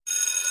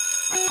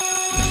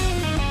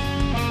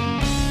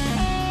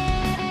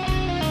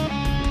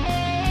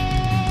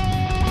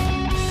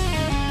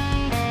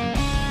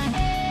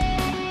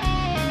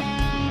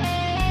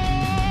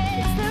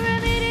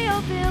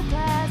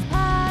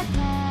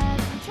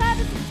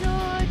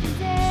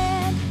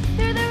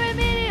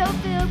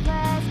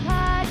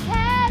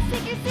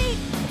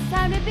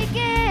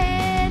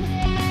begin.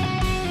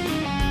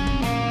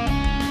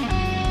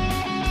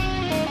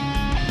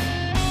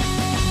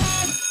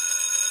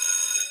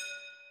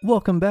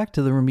 Welcome back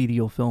to the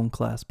Remedial Film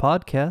Class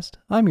podcast.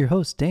 I'm your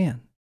host,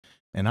 Dan.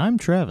 And I'm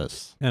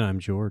Travis. And I'm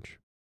George.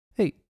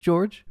 Hey,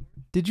 George,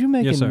 did you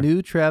make Yes, a sir.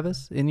 new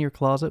Travis in your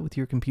closet with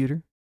your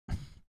computer?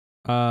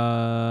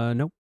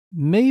 Nope.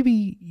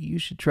 Maybe you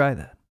should try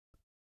that.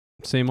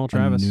 Same old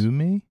Travis. A new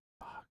me?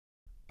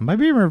 Am I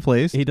being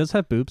replaced? He does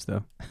have boobs,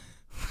 though.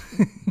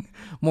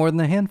 More than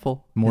a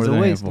handful. More is than a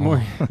a waste.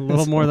 handful. A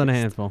little more than a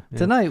handful. Yeah.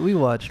 Tonight we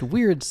watched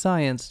Weird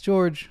Science.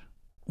 George,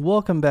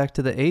 welcome back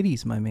to the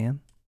 80s, my man.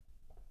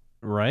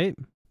 Right?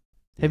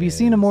 Have you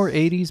seen a more Yes.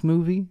 80s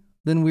movie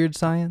than Weird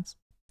Science?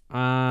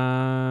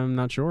 I'm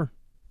not sure.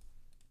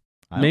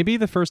 I- Maybe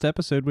the first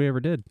episode we ever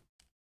did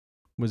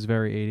was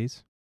very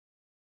 80s.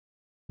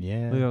 I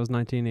Yeah. believe that was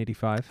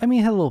 1985. I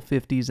mean, it had a little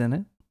 50s in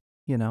it,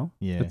 you know?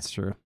 Yeah. That's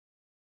true.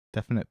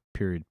 Definite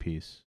period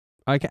piece.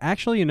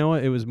 Actually, you know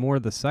what? It was more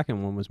the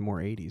second one was more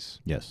 80s,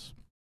 Yes.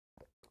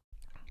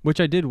 which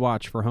I did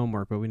watch for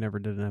homework, but we never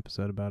did an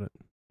episode about it.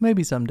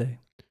 Maybe someday.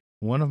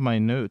 One of my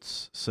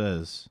notes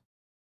says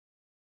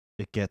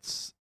it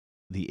gets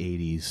the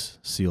 80s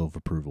seal of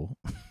approval.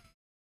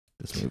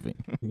 This movie.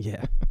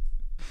 Yeah.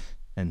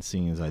 And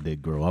seeing as I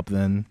did grow up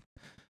then,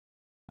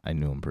 I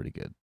knew them pretty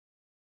good.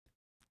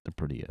 They're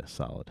pretty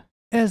solid.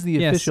 As the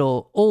Yes.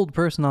 official old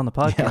person on the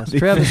podcast, the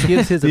Travis official-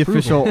 gives his the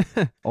approval.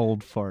 official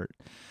old fart.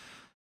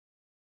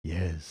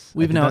 Yes.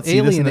 We've I did now not see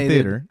this in the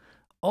alienated theater.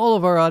 All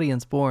of our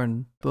audience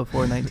born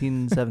before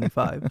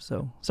 1975.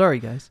 So, sorry,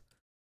 guys.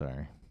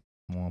 Sorry.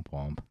 Womp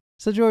womp.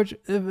 So, George,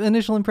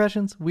 initial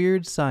impressions,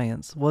 Weird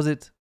Science. Was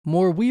it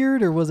more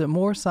weird or was it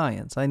more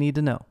science? I need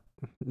to know.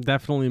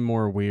 Definitely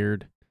more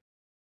weird.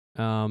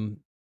 I'm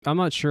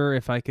not sure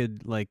if I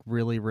could like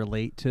really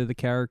relate to the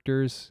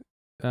characters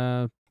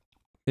in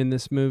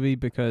this movie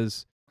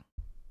because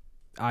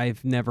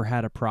I've never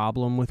had a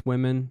problem with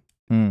women.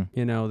 Hmm.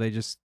 You know, they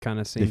just kind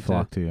of They seem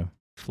flock to to you.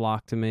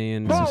 flock to me,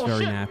 and it's just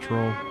very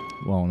natural.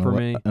 Well, For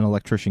me. an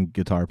electrician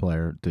guitar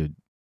player to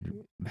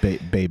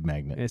babe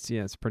magnet.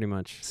 It's pretty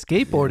much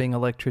Skateboarding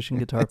electrician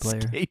guitar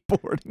player.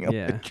 Skateboarding.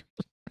 Yeah.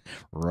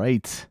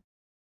 Right.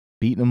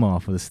 Beating him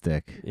off with a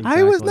stick. Exactly.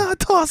 I was not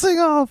tossing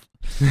off.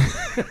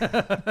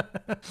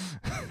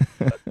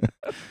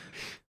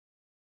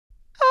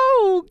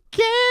 Oh,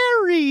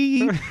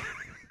 Gary.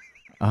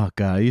 Oh,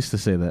 God. I used to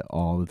say that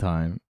all the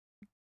time.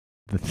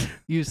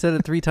 You said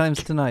it 3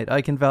 times tonight.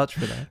 I can vouch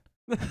for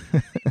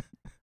that.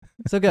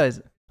 So, guys,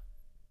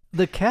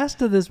 the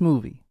cast of this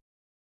movie.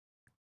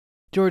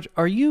 George,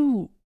 are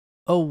you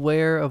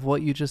aware of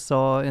what you just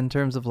saw in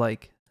terms of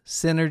like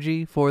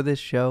synergy for this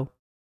show?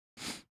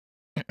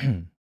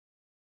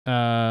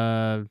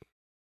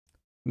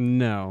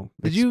 No.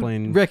 Did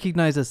Explain. you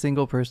recognize a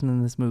single person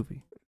in this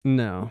movie?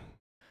 No.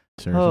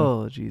 Seriously?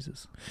 Oh,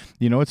 Jesus.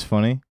 You know what's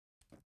funny?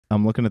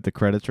 I'm looking at the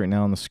credits right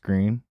now on the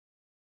screen,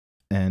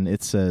 and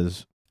it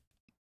says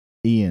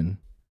Ian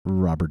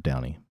Robert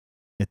Downey.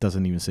 It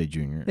doesn't even say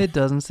Junior. It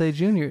doesn't say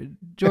Junior.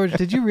 George,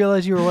 did you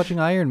realize you were watching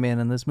Iron Man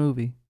in this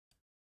movie?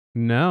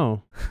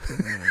 No.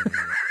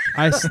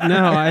 I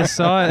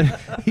saw it.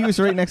 He was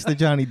right next to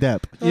Johnny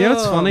Depp. You know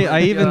what's Oh funny?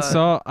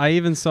 my I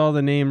even saw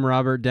the name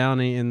Robert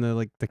Downey in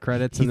the the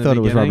credits. He in the thought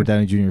it was beginning. Robert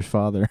Downey Jr.'s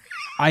father.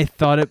 I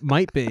thought it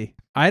might be.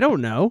 I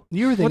don't know.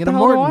 You were thinking the of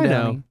hell do Morton I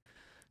know? Downey.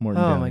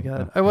 Morton Oh Downey. my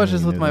God. I I watched don't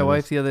this with even my know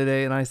wife the other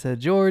day and I said,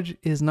 George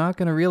is not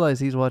going to realize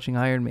he's watching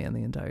Iron Man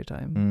the entire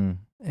time.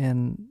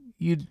 And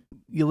you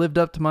lived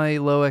up to my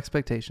low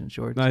expectations,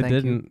 George. I Thank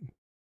didn't.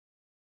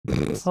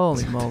 You.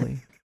 Holy moly.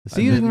 So I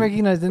you didn't didn't-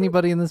 recognize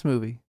anybody in this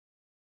movie?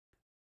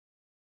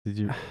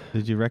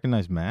 Did you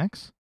recognize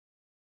Max?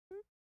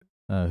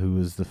 Who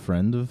was the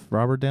friend of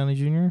Robert Downey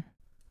Jr.?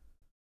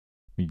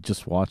 We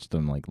just watched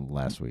him like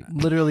last week.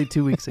 Literally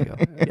 2 weeks ago.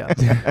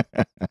 Yeah.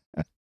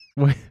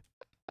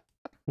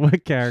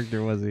 What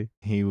character was he?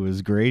 He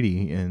was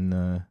Grady in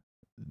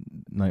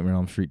Nightmare on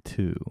Elm Street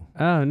 2.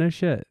 Oh, no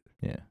shit.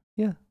 Yeah.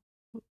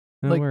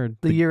 No Like word.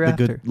 The year the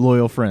after. good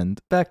loyal friend.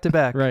 Back to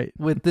back. Right.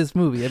 With this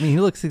movie. I mean, he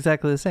looks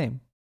exactly the same.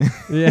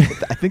 Yeah.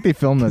 I think they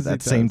filmed it 'Cause at he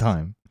the same does.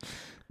 time.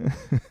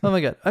 Oh my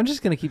God. I'm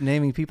just going to keep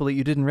naming people that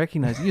you didn't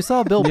recognize. You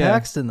saw Bill Yeah.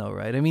 Paxton though,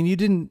 right? I mean, you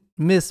didn't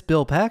miss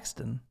Bill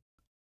Paxton.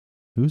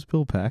 Who's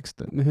Bill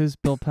Paxton? Who's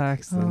Bill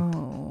Paxton?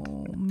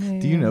 Oh, man.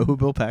 Do you know who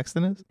Bill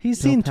Paxton is?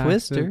 He's Bill seen Paxton?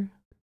 Twister.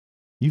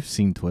 You've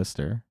seen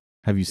Twister.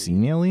 Have you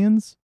seen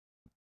Aliens?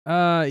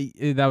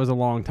 That was a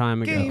long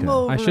time ago. Game Okay.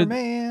 over, I should.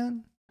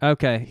 man.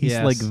 Okay. He's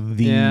yes. like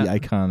the Yeah.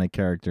 iconic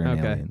character in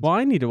Okay. Aliens. Well,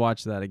 I need to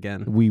watch that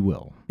again. We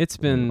will. It's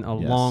been a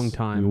Yes. long We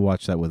time. will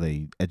watch that with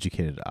a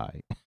educated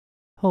eye.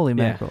 Holy Yeah.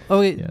 mackerel. Oh,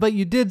 wait, Yes. but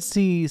you did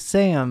see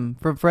Sam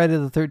from Friday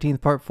the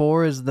 13th Part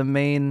 4 as the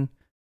main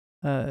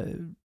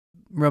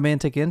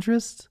romantic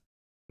interest?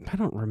 I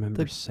don't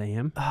remember The-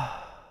 Sam.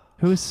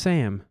 Who is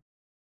Sam?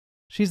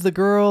 She's the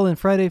girl in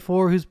Friday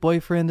 4 whose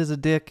boyfriend is a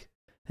dick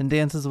and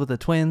dances with a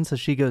twin, so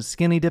she goes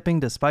skinny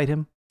dipping to spite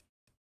him.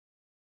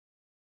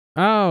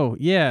 Oh,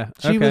 yeah.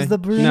 She was okay. the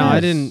brunette. No, I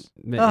didn't.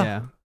 Ah.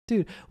 Yeah.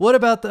 dude. What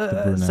about The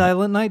the brunette.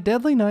 Silent Night,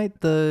 Deadly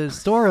Night? The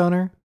store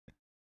owner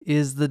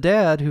is the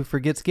dad who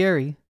forgets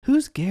Gary.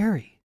 Who's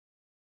Gary?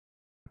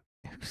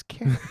 Who's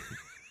Gary?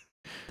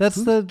 That's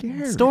Who's the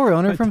Gary? store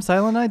owner from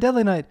Silent Night,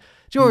 Deadly Night.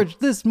 George,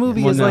 this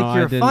movie Well, is no, like I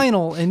your didn't-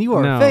 final, and you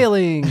are No.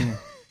 failing.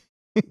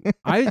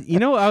 I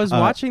was Uh,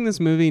 watching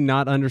this movie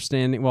not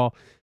understanding. Well,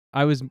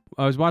 I was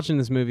watching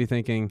this movie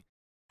thinking,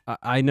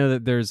 I know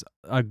that there's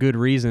a good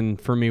reason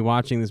for me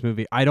watching this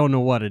movie. I don't know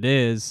what it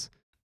is,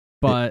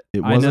 but it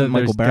I know wasn't that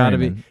Michael there's gotta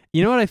be. Berryman.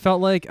 You know what I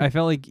felt like? I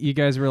felt like you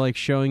guys were like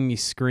showing me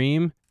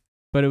Scream,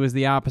 but it was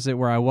the opposite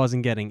where I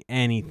wasn't getting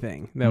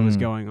anything that was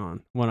going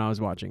on when I was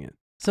watching it.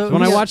 So So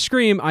when I yeah, watched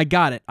Scream, I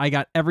got it. I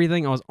got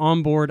everything. I was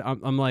on board.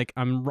 I'm like,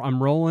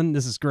 I'm rolling.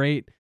 This is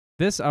great.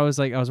 This, I was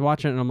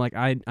watching it and I'm like,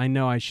 I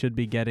know I should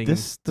be getting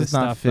This does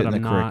not stuff, fit but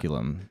in the I'm not.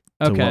 curriculum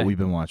to Okay. what we've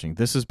been watching.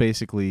 This is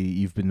basically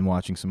you've been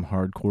watching some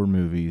hardcore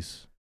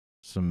movies,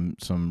 some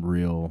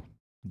real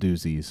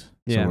doozies.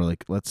 Yeah. So we're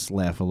like, let's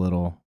laugh a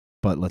little,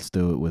 but let's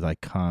do it with an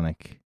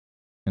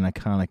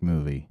iconic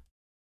movie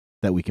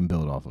that we can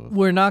build off of.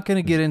 we're not going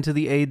to get into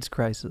the AIDS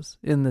crisis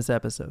in this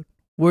episode.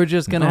 We're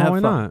just going to Oh, have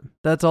why fun. not?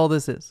 That's all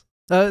this is.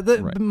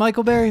 Right.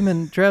 Michael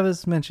Berryman,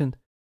 Travis mentioned,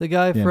 the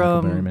guy Yeah,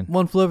 Michael from Berryman.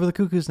 One Flew Over the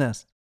Cuckoo's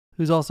Nest,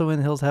 who's also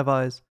in Hills Have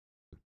Eyes.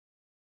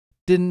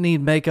 Didn't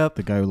need makeup.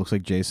 The guy who looks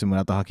like Jason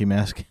without the hockey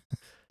mask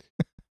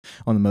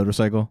on the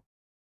motorcycle.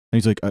 And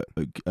he's like,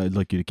 I'd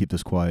like you to keep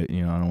this quiet.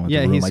 You know, I don't want to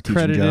ruin my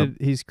teaching job.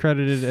 He's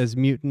credited as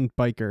mutant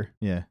biker.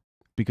 Yeah,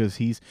 because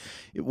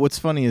what's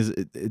funny is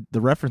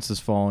the reference is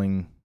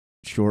falling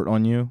short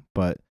on you,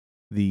 but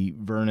the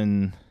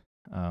Vernon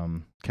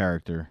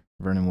character,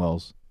 Vernon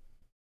Wells,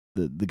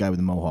 the guy with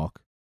the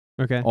mohawk,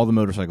 Okay. all the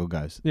motorcycle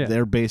guys, Yeah.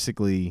 they're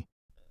basically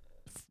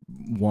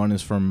one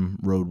is from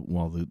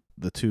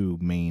the two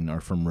main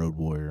are from Road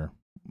Warrior,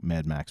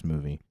 Mad Max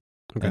movie.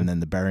 Okay. And then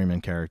the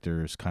Berryman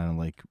character is kind of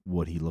like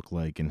what he looked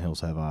like in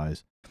Hills Have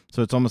Eyes.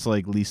 So it's almost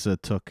like Lisa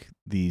took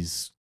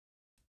these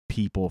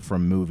people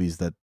from movies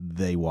that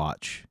they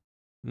watch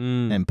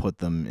and put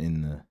them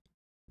in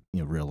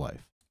the real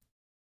life.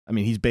 I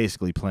mean, he's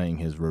basically playing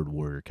his Road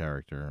Warrior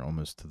character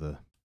almost to the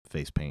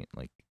face paint.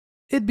 Like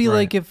It'd be Right.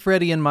 like if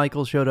Freddie and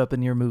Michael showed up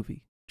in your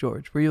movie,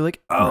 George, where you're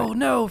like, oh Right.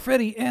 no,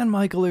 Freddie and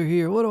Michael are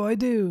here. What do I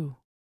do?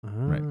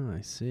 Right.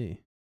 I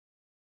see.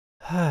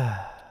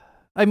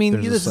 I mean,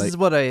 There's a this site- is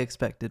what I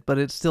expected, but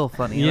it's still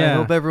funny. And I Yeah.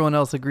 hope everyone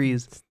else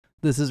agrees.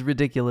 This is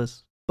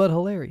ridiculous, but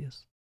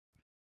hilarious.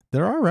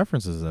 there are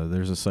references though.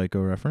 There's a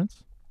Psycho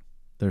reference.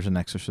 There's an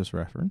Exorcist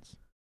reference.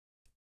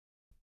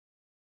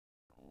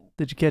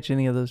 Did you catch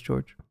any of those,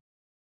 George?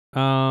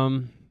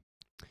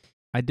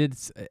 I did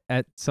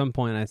at some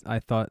point. I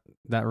thought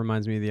that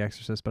reminds me of The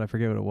Exorcist, but I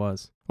forget what it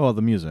was. Well,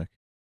 the music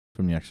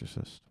from The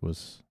Exorcist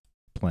was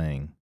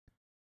playing.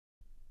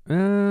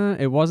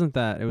 It wasn't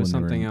that. It was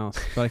When they were something in- else,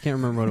 but I can't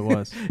remember what it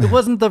was. It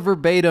wasn't the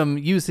verbatim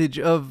usage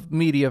of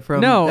media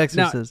from no,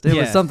 Exorcist. No, It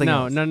was something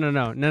no, else.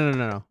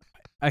 No.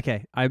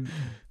 Okay,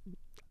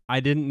 I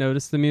didn't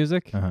notice the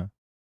music, Uh-huh.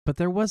 but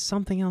there was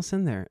something else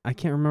in there. I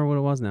can't remember what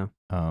it was now.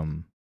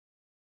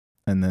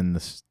 And then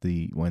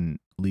when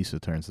Lisa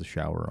turns the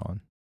shower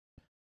on,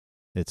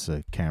 it's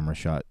a camera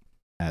shot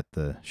at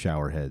the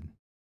shower head.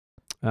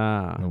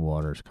 And the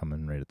water's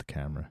coming right at the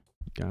camera.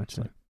 It's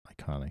Gotcha. like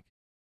iconic.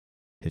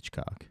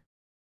 Hitchcock.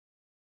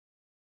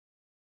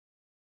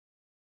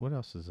 What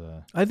else is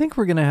I think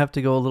we're gonna have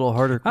to go a little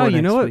hardcore. Oh,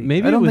 you next know what? week.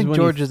 Maybe I it don't was think when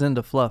he George is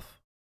into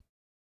fluff.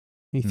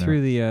 He No.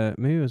 threw the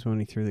maybe it was when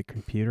he threw the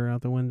computer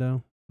out the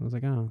window. I was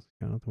like, oh, it's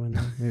gone out the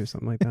window. Maybe it was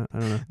something like that. I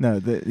don't know. No,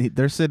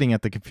 they're sitting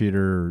at the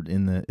computer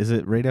is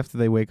it right after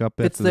they wake up?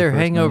 It's after the their first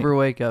night? hangover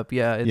wake up.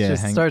 Yeah, it Yeah,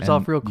 just starts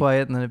off and real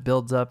quiet and then it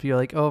builds up. You're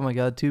like, oh my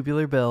god,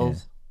 tubular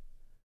bells.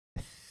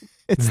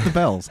 It's the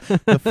bells.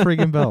 The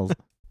friggin' bells.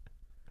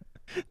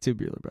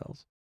 Tubular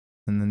bells.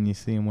 And then you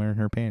see him wearing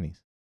her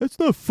panties. That's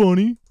not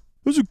funny.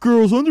 Those are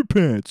girls'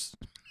 underpants.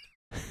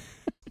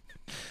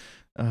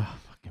 Oh,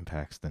 fucking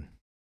Paxton.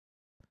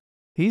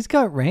 He's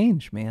got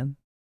range, man.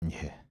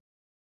 Yeah.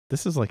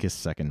 This is like his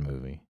second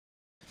movie.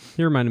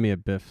 He reminded me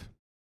of Biff.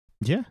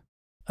 Yeah.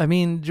 I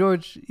mean,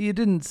 George, you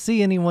didn't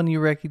see anyone you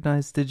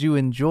recognized. Did you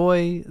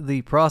enjoy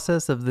the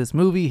process of this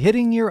movie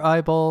hitting your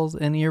eyeballs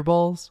and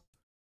earballs?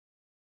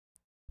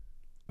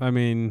 I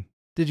mean,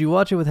 Did you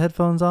watch it with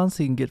headphones on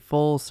so you can get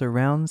full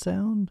surround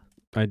sound?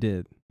 I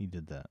did. He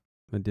did that.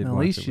 I did. At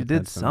watch least it you with did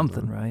headphones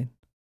something on. right.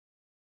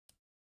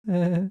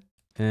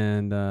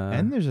 And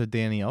And there's a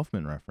Danny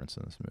Elfman reference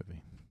in this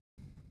movie.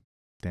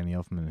 Danny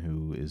Elfman,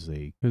 who is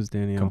a who's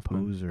Danny Elfman?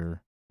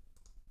 composer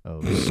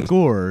of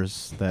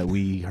scores that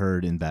we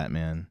heard in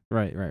Batman.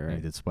 Right. He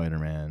did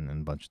Spider-Man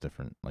and a bunch of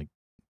different, like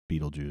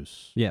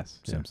Beetlejuice, Yes.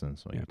 yeah.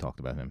 Simpsons. So Yeah. you talked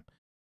about him.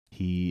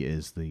 He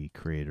is the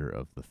creator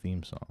of the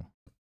theme song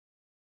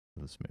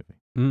of this movie.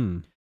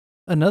 Mm.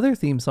 Another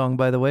theme song,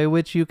 by the way,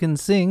 which you can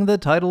sing the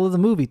title of the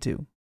movie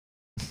to.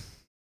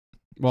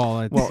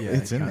 Well, it's, yeah,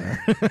 it's in kinda-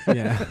 there.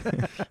 Yeah.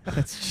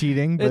 That's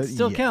cheating, but It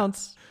still yeah.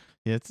 counts.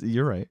 Yeah,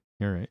 you're right.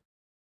 You're right.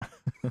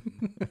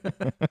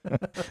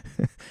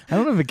 I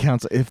don't know if it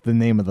counts if the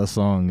name of the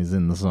song is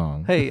in the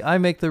song. Hey, I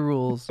make the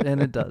rules,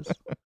 and it does.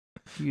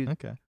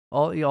 Okay.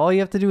 All you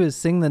have to do is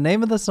sing the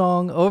name of the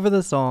song over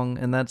the song,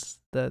 and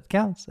that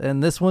counts.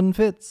 And this one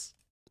fits.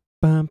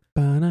 Bum,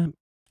 ba-dum.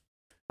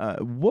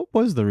 What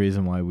was the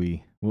reason why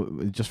we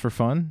just for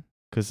fun?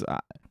 Because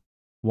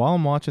while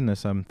I'm watching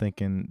this, I'm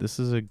thinking this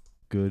is a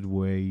good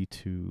way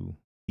to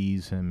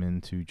ease him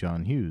into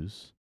John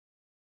Hughes.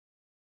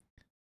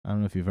 I don't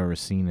know if you've ever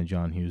seen a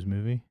John Hughes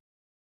movie.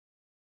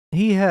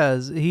 He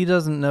has. He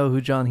doesn't know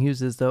who John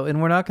Hughes is, though, and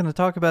we're not going to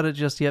talk about it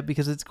just yet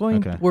because it's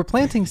going. Okay. We're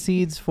planting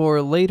seeds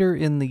for later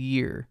in the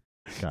year.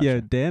 Gotcha. Yeah,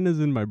 Dan is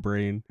in my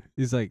brain.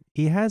 He's like,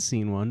 he has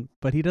seen one,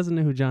 but he doesn't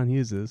know who John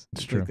Hughes is.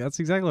 It's Like, true. that's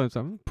exactly what I'm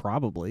saying.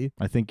 Probably.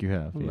 I think you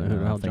have. I don't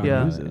know how I think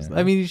John I Hughes have, is, yeah.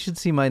 I mean, you should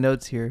see my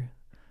notes here.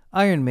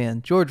 Iron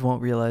Man. George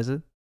won't realize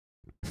it.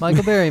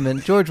 Michael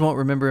Berryman. George won't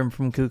remember him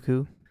from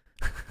Cuckoo.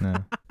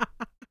 No.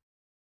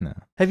 No.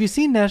 Have you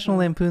seen National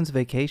Lampoon's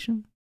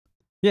Vacation?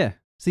 Yeah.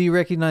 So you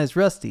recognize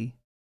Rusty,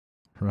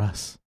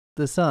 Russ.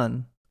 the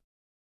son,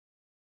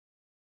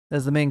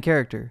 as the main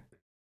character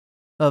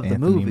of the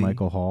Anthony movie.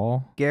 Michael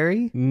Hall.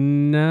 Gary?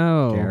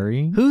 No.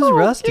 Gary. Who's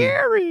Rusty?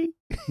 Gary.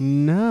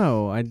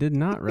 No, I did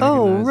not recognize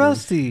Oh, him.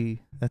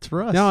 Rusty. That's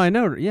Russ. No, I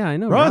know. Yeah, I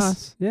know Russ.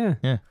 Ross. Yeah.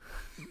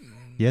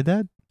 Yeah,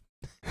 Dad.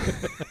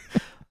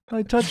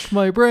 I touched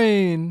my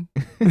brain.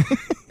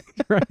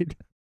 Right.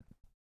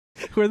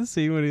 Where the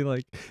scene when he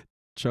like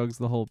chugs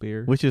the whole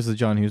beer. Which is a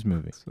John Hughes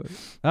movie.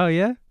 Oh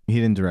yeah. He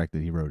didn't direct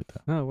it. He wrote it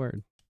though. Oh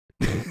word.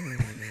 I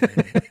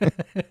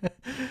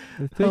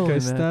think Holy I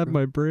stabbed mackerel.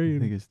 my I brain.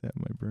 think I stabbed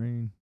my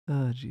brain.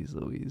 Oh, jeez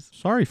Louise.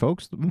 Sorry,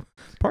 folks. The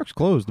park's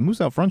closed. The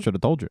moose out front should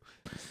have told you.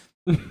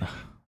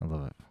 I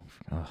love it.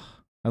 Ugh.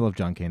 I love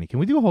John Candy. Can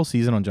we do a whole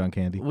season on John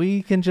Candy?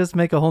 We can just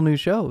make a whole new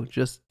show.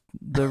 Just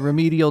the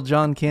Remedial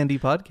John Candy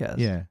podcast.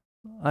 Yeah.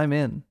 I'm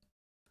in.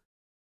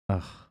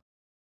 Ugh.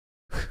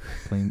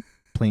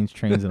 Planes,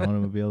 trains, and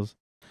automobiles.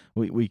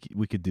 We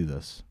could do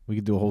this. We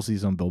could do a whole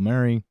season on Bill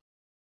Murray.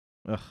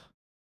 Ugh.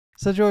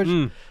 So, George,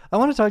 Mm. I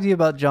want to talk to you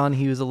about John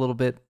Hughes a little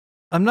bit.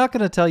 I'm not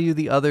going to tell you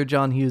the other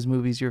John Hughes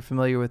movies you're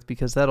familiar with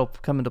because that'll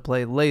come into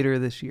play later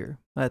this year.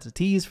 That's a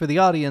tease for the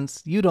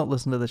audience. You don't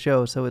listen to the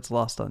show, so it's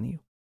lost on you.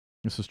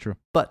 This is true.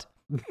 But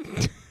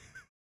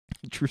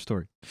True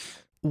story.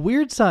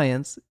 Weird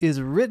Science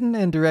is written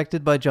and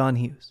directed by John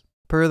Hughes,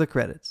 per the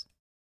credits.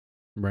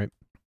 Right.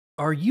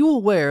 Are you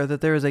aware that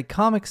there is a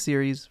comic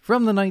series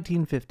from the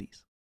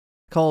 1950s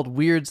called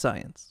Weird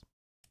Science?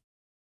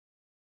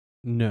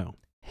 No.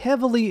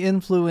 Heavily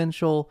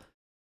influential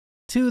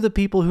to the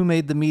people who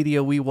made the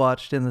media we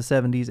watched in the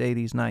 70s,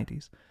 80s,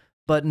 90s,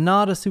 but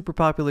not a super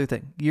popular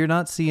thing. You're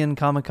not seeing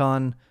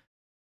Comic-Con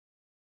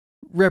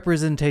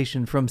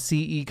representation from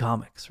CE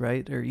Comics,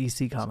 right? Or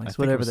EC Comics,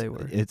 whatever they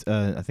were. It's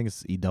I think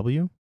it's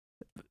EW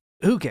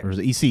Who or cares?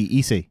 is it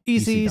EC?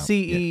 EC, Comics.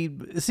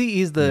 CE, CE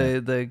is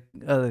the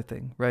other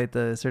thing, right?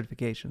 The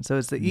certification. So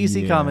it's the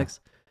EC Yeah.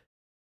 Comics.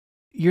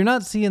 You're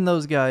not seeing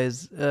those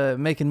guys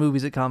making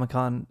movies at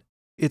Comic-Con.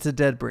 It's a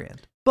dead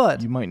brand.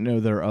 But You might know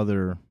their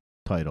other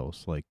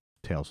titles like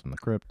Tales from the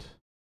Crypt.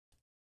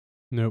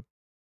 Nope.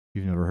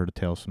 You've never heard of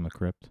Tales from the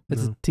Crypt?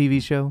 it's No. a TV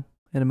show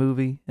and a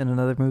movie and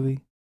another movie.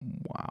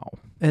 Wow.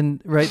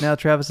 And right now,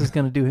 Travis is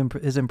going to do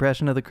his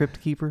impression of the Crypt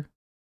Keeper.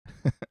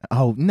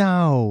 Oh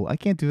no, I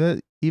can't do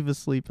that. Eva's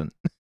sleeping.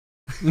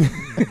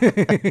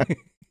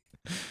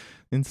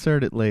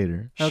 Insert it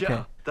later.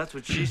 Okay. That's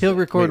what she He'll said.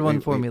 record one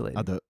for me later.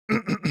 I'll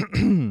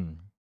do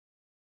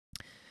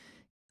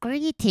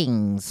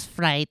Greetings,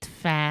 Fright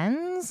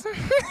fans.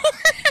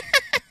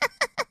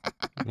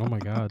 Oh my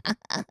god.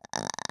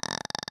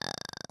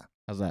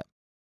 How's that?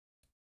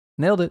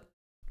 Nailed it.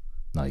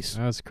 Nice.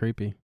 That was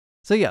creepy.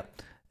 So yeah,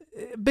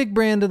 big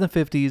brand in the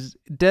 50s,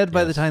 dead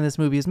by the Yes. time this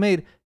movie is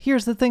made.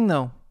 Here's the thing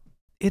though.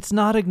 It's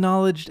not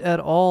acknowledged at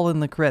all in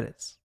the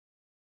credits.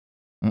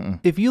 Mm-mm.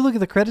 If you look at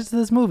the credits of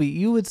this movie,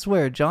 you would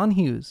swear John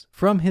Hughes,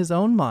 from his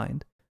own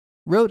mind,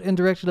 wrote and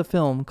directed a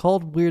film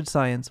called Weird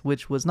Science,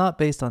 which was not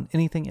based on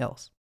anything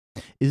else.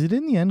 Is it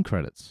in the end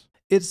credits?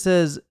 It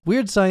says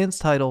Weird Science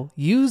title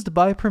used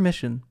by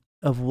permission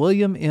of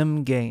William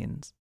M.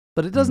 Gaines.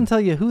 But it doesn't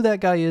tell you who that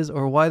guy is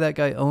or why that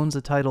guy owns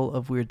a title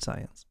of Weird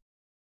Science.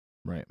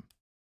 Right.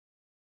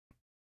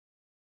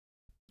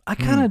 I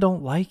kind of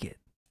don't like it.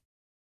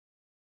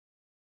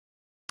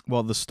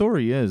 Well, the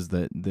story is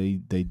that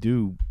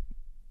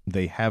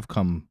they have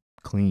come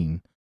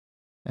clean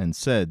and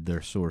said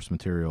their source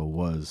material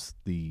was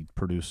the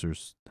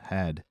producers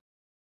had.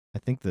 I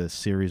think the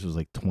series was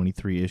like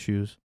 23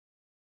 issues,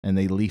 and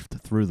they leafed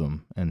through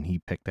them, and he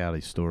picked out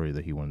a story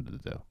that he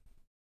wanted to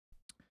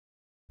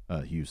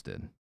do. Hughes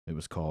did. It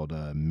was called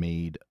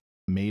Made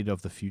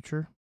of the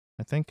Future,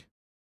 I think.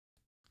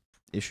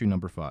 Issue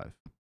number 5.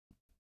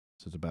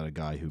 So it's about a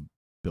guy who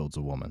builds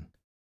a woman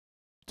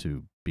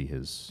to be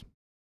his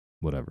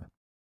whatever.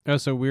 Oh,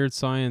 so Weird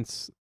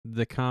Science,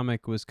 the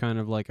comic was kind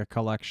of like a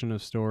collection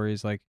of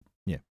stories, like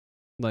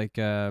like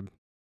Tales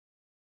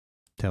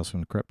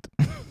from the Crypt.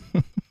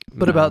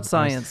 But no, about I was-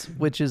 science,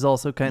 which is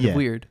also kind Yeah. of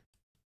weird.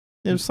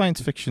 It was science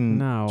fiction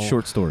No.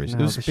 short stories. No,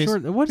 It was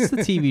what's the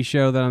TV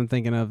show that I'm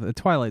thinking of?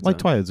 Twilight Zone. like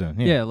Twilight Zone.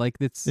 Yeah. Yeah, like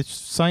it's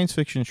Science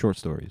fiction short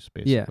stories,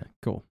 basically. yeah,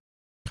 cool.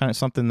 Kind of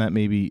something that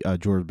maybe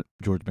George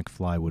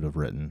McFly would have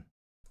written.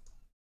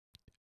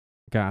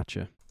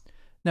 Gotcha.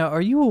 Now,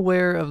 are you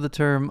aware of the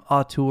term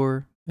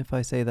auteur, if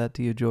I say that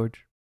to you,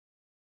 George?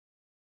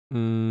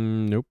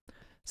 Nope.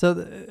 So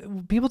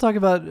people talk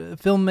about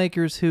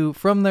filmmakers who,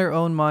 from their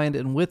own mind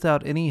and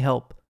without any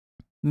help,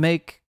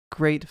 make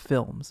great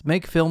films.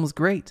 Make films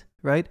great,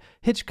 right?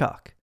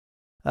 Hitchcock,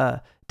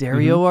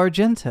 Dario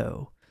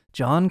Argento,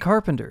 John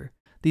Carpenter.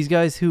 These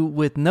guys who,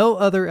 with no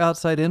other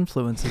outside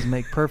influences,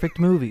 make perfect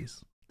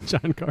movies.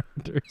 John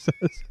Carpenter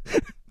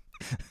says.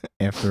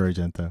 After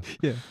Argento.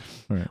 Yeah.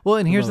 Right. Well,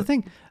 and here's Love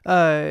the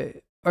thing.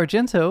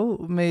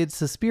 Argento made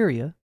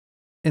Suspiria,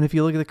 and if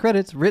you look at the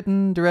credits,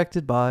 written,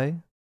 directed by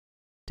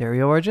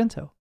Dario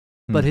Argento.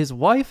 But his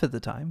wife at the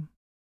time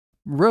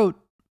wrote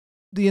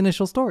the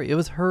initial story. It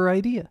was her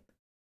idea.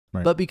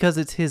 Right. But because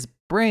it's his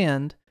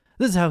brand,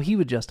 this is how he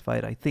would justify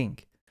it, I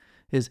think,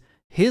 is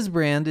his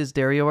brand is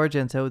Dario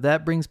Argento.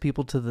 That brings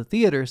people to the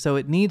theater, so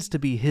it needs to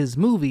be his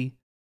movie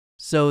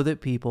so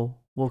that people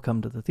will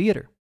come to the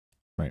theater.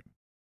 Right.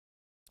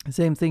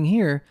 Same thing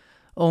here,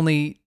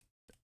 only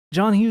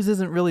John Hughes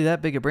isn't really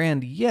that big a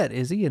brand yet,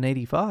 is he, in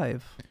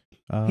 85?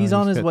 He's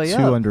on his got way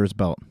two up. under his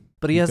belt.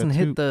 But he He's got hasn't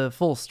hit two- the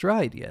full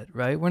stride yet,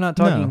 right? We're not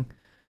talking. No.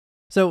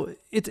 So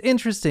it's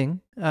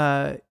interesting.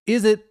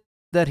 Is it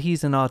that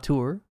he's an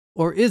auteur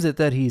or is it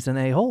that he's an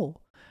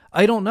a-hole?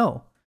 I don't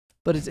know.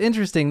 But it's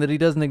interesting that he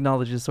doesn't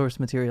acknowledge his source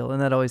material,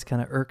 and that always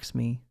kind of irks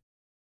me.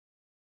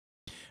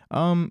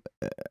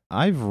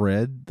 I've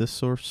read the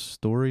source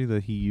story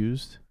that he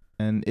used,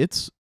 and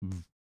it's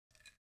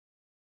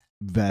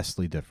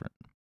vastly different.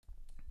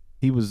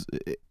 He was,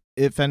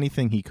 if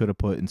anything, he could have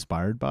put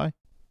inspired by,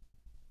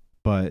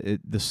 but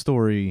the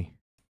story,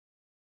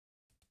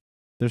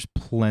 there's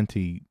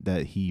plenty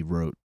that he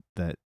wrote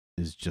that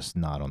is just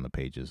not on the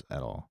pages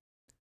at all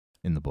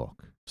in the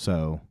book.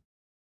 So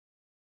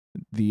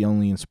the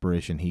only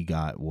inspiration he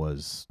got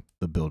was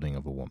the building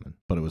of a woman,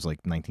 but it was like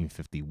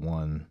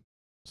 1951.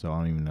 So I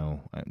don't even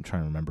know. I'm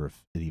trying to remember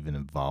if it even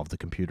involved the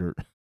computer.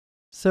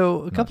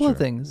 So a Not couple of sure.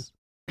 things.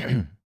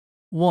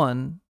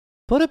 One,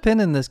 put a pin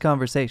in this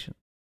conversation,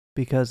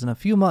 because in a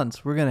few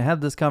months, we're going to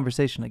have this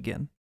conversation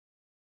again.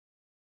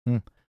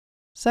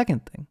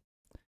 Second thing,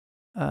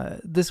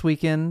 this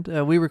weekend,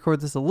 we record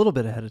this a little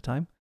bit ahead of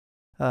time.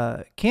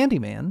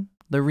 Candyman,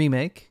 the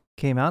remake,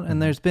 came out, and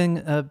there's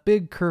been a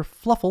big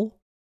kerfluffle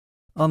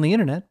on the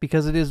internet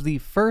because it is the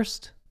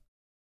first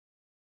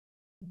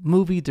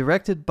movie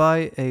directed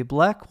by a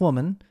black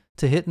woman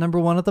to hit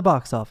 #1 at the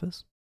box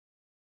office.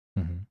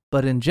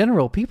 But in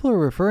general, people are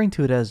referring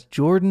to it as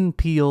Jordan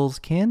Peele's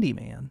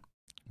Candyman.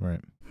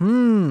 Right.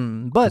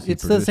 But he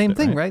it's the produced same it,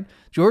 thing, right? right?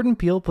 Jordan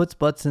Peele puts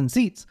butts in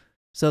seats.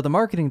 So the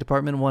marketing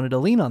department wanted to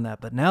lean on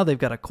that, but now they've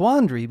got a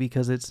quandary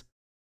because it's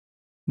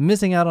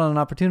missing out on an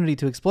opportunity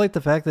to exploit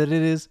the fact that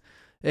it is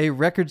a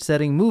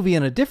record-setting movie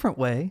in a different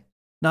way,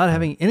 not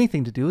having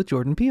anything to do with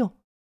Jordan Peele.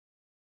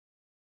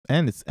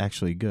 And it's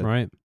actually good.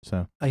 Right.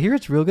 So I hear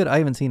it's real good. I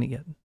haven't seen it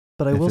yet,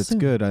 but I if will it's soon.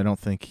 good, I don't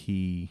think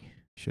he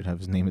should have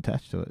his name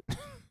attached to it.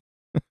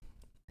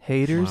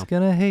 Haters Wow.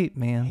 gonna hate,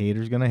 man.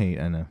 Haters gonna hate,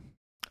 I know.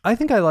 I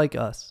think I like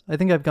Us. I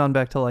think I've gone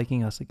back to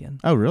liking Us again.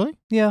 Oh, really?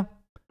 Yeah.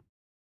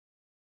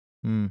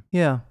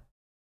 Yeah.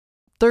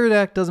 Third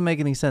act doesn't make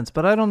any sense,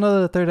 but I don't know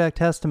that the third act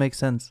has to make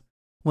sense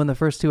when the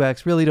first two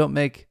acts really don't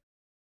make,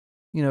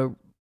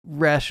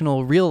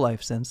 rational real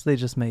life sense. They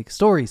just make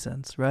story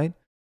sense, right?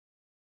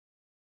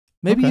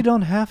 Maybe Okay. you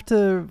don't have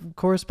to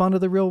correspond to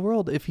the real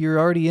world. If you're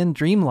already in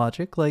dream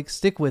logic,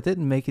 stick with it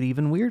and make it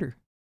even weirder.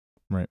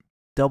 Right.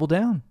 Double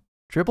down.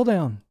 Triple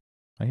down.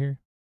 I hear.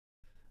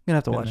 I'm going to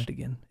have to Yeah, watch man. it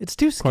again. It's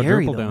too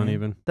scary, Quadruple though, down man.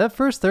 even. That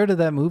first third of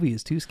that movie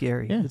is too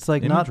scary. Yeah. It's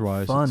not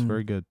Image-wise, fun. it's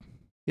very good.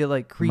 It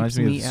creeps Reminds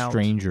me me of out.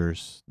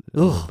 Strangers. a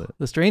little Ugh, bit.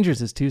 The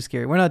Strangers is too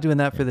scary. We're not doing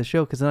that for Yeah. the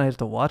show because then I have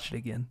to watch it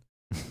again.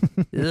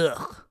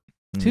 Ugh,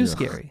 too Ugh.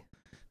 scary.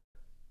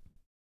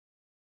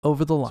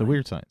 Over the line. So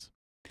weird science.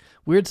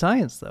 Weird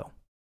science, though.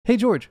 Hey,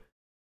 George.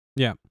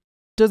 Yeah.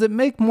 Does it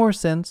make more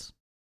sense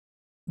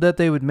that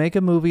they would make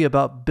a movie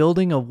about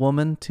building a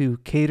woman to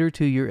cater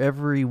to your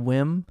every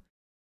whim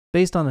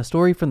based on a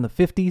story from the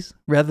 50s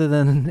rather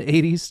than an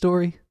 80s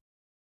story?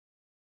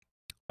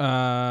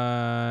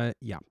 Yeah.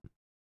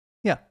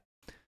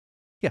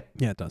 Yeah.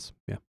 Yeah, it does.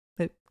 Yeah.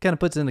 It kind of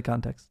puts it into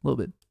context a little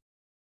bit.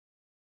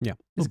 Yeah. A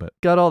It's little bit.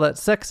 got all that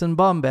sex and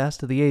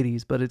bombast of the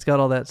 80s, but it's got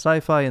all that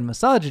sci-fi and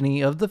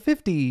misogyny of the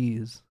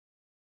 50s.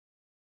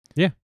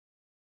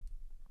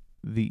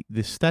 The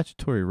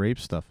statutory rape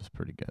stuff is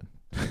pretty good.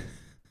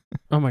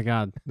 Oh my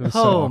God. It was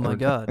so Oh my awkward.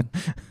 God.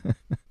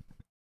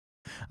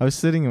 I was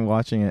sitting and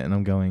watching it, and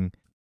I'm going,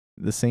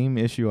 the same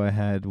issue I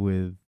had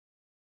with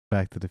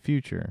Back to the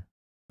Future.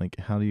 Like,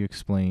 how do you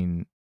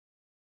explain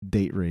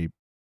date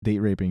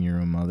raping your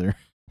own mother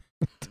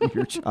to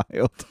your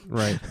child?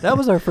 Right. That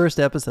was our first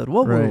episode.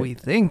 What were Right. we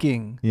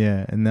thinking?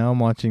 Yeah, and now I'm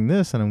watching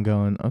this, and I'm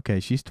going, okay,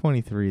 she's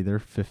 23, they're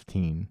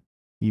 15.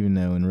 even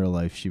though in real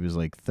life she was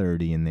like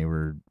 30 and they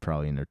were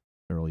probably in their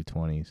early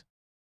 20s.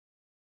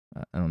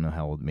 I don't know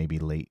how old, maybe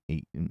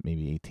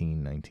maybe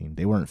 18, 19.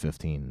 They weren't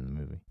 15 in the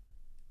movie.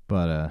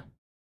 But,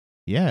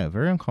 yeah,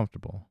 very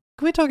uncomfortable.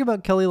 Can we talk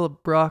about Kelly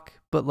LeBrock,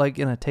 but like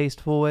in a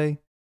tasteful way?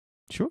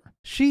 Sure.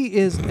 She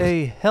is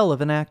a hell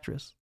of an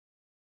actress.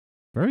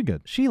 Very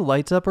good. She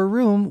lights up her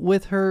room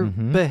with her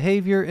Mhm.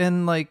 behavior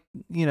and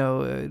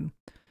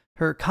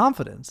her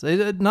confidence.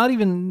 Not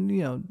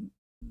even,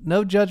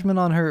 no judgment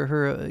on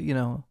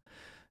her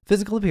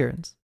physical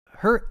appearance.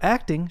 Her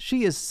acting,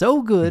 she is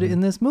so good Mhm. in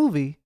this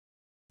movie.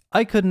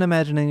 I couldn't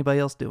imagine anybody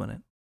else doing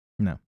it.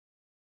 No.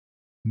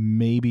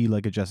 Maybe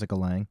like a Jessica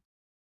Lange.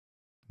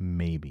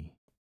 Maybe.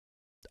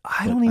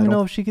 I But don't I even don't-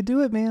 know if she could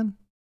do it, man.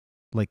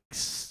 Like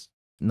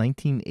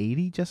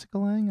 1980 Jessica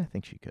Lange? I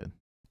think she could.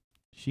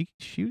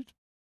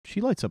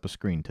 She lights up a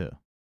screen too.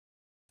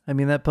 I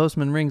mean, that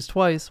postman rings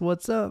twice.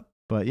 What's up?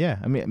 But yeah,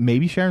 I mean,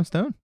 maybe Sharon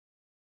Stone.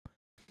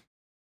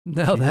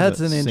 Now She has that's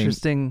that an same-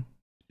 interesting.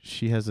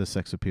 She has a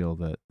sex appeal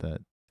that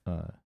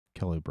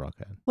Kelly LeBrock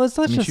had. Well, it's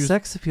not I mean, just she was-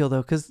 sex appeal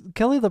though, because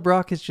Kelly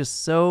LeBrock is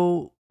just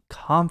so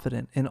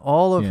confident in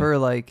all of Yeah. her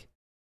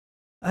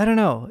I don't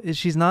know.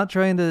 She's not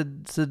trying to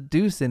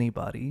seduce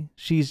anybody.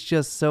 She's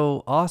just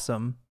so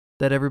awesome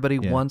that everybody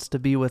Yeah. wants to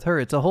be with her.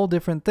 It's a whole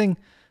different thing.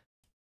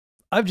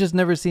 I've just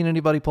never seen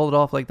anybody pull it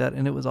off like that,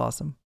 and it was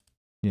awesome.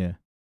 Yeah.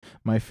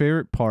 My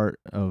favorite part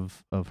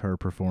of her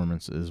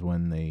performance is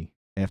when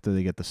after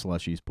they get the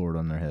slushies poured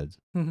on their heads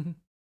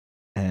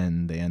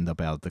and they end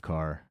up out the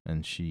car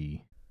and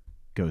she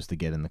goes to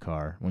get in the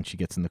car. When she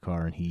gets in the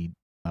car and he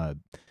I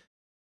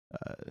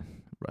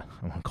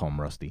want to call him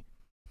Rusty.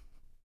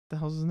 The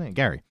hell's his name?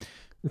 Gary.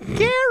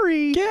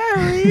 Gary.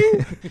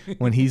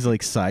 When he's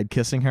like side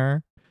kissing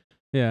her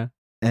Yeah.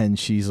 and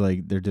she's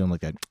like, they're doing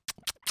like that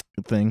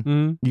thing.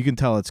 Mm. You can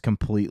tell it's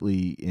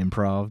completely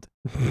improv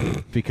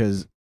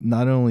because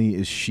not only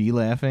is she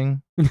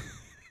laughing,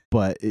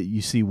 but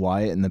you see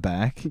Wyatt in the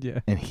back Yeah.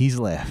 and he's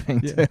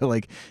laughing Yeah. too.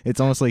 Like it's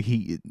almost like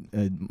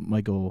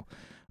Michael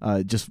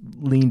just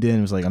leaned in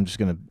and was like, I'm just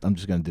gonna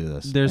do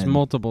this. There's and,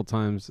 multiple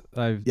times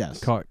I've Yes.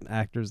 caught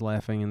actors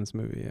laughing in this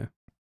movie. Yeah.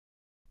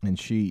 and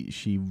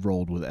she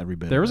rolled with every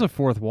bit. There of was it. a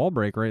fourth wall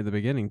break right at the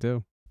beginning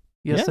too.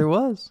 Yes, Yeah. there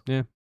was.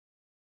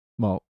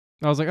 Well,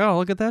 I was like, oh,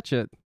 look at that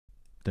shit.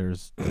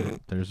 there's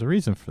a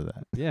reason for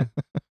that. Yeah.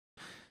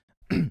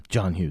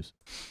 John Hughes.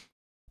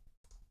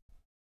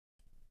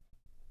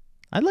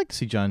 I'd like to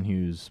see John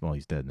Hughes. Well,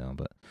 he's dead now,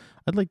 but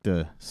I'd like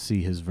to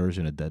see his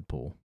version of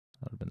Deadpool.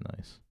 That would have been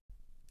nice.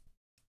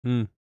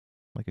 Mm.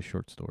 Like a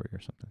short story or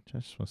something.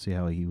 Just want to see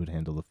how he would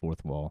handle the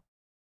fourth wall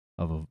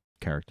of a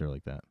character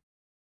like that.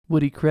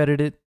 Would he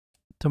credit it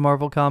to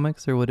Marvel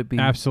Comics, or would it be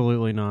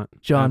Absolutely not.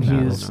 John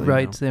Absolutely Hughes not.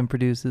 writes and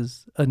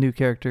produces a new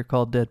character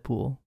called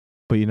Deadpool?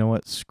 But you know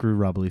what? Screw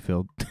Rob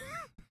Liefeld.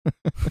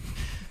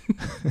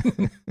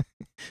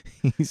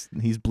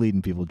 he's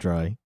bleeding people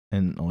dry,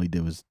 and all he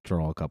did was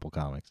draw a couple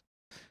comics.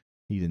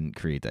 He didn't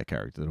create that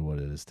character to what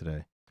it is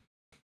today.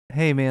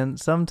 Hey man,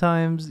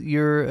 sometimes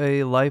you're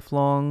a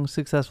lifelong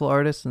successful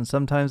artist, and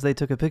sometimes they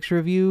took a picture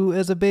of you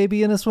as a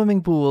baby in a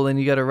swimming pool, and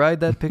you got to ride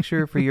that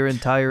picture for your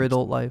entire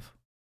adult life.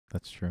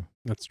 That's true.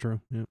 That's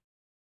true. Yeah.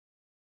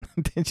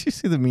 Did you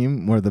see the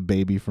meme where the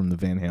baby from the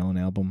Van Halen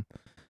album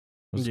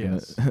was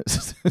Yes.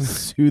 gonna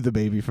sue the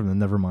baby from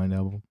the Nevermind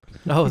album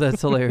Oh, that's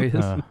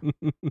hilarious.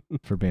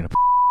 for being a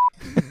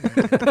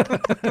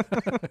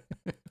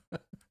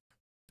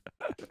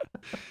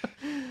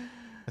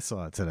I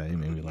saw it today. It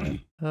made me laugh.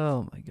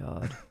 Oh my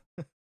god.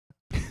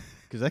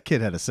 Because that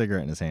kid had a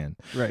cigarette in his hand.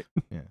 Right.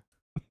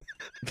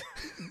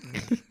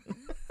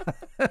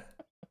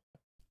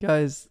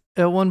 Guys,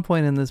 at one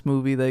point in this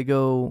movie, they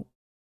go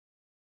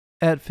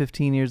at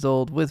 15 years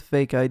old with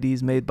fake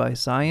IDs made by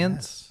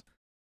science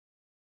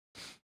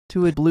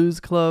to a blues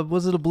club.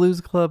 Was it a blues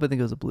club? I think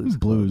it was a blues club.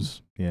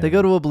 Blues. Yeah. They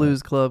go to a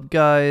blues club.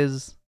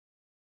 Guys,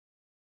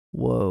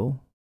 whoa.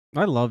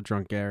 I love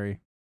Drunk Gary.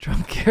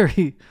 Drunk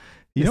Gary.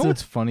 You know is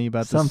what's funny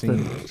about this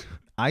something. scene?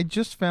 I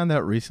just found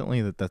out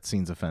recently that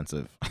scene's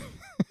offensive.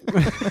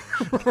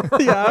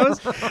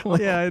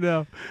 Yeah, I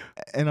know.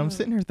 And I'm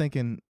sitting here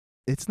thinking,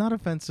 it's not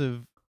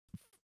offensive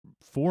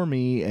for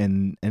me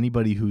and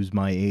anybody who's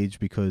my age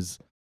because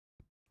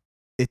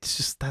it's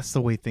just that's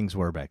the way things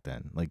were back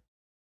then. Like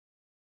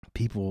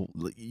people,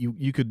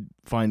 you could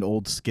find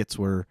old skits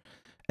where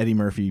Eddie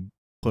Murphy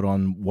put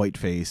on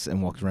whiteface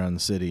and walked around the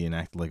city and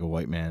acted like a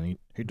white man.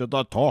 He did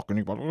that talk and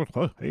he goes,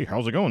 "Hey,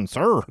 how's it going,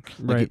 sir?"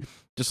 Like Right.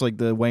 just like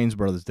the Wayans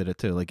brothers did it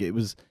too. Like it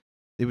was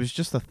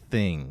just a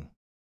thing,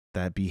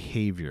 that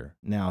behavior.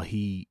 Now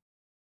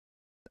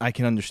I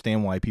can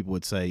understand why people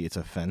would say it's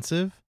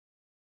offensive,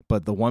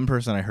 but the one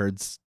person I heard,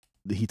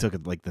 he took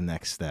it like the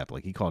next step.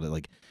 Like he called it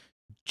like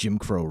Jim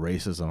Crow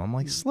racism. I'm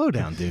like, slow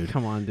down, dude.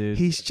 Come on, dude.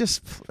 He's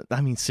just,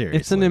 I mean, seriously.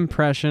 It's an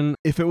impression.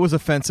 If it was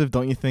offensive,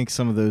 don't you think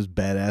some of those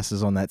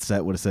badasses on that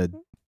set would have said,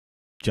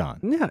 John?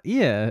 Yeah,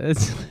 yeah.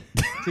 It's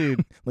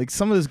dude. Like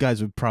some of those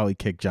guys would probably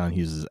kick John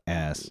Hughes'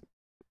 ass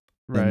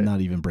Right. and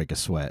not even break a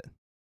sweat.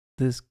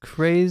 This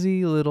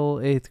crazy little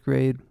 8th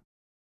grade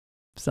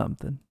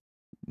something.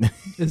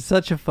 It's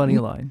such a funny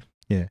line.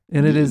 Yeah.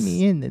 And it Knee is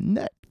me in the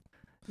nut.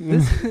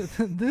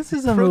 this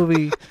is a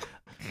movie.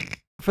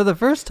 For the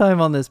first time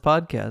on this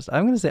podcast,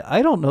 I'm going to say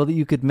I don't know that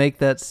you could make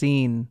that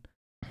scene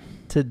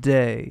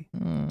today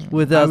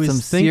without was some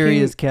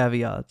serious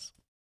caveats.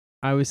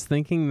 I was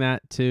thinking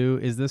that too.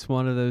 Is this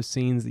one of those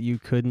scenes that you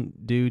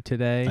couldn't do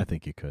today? I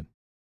think you could.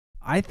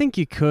 I think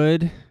you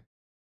could,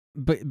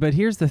 but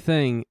here's the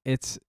thing.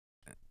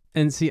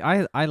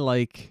 I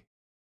like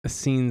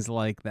scenes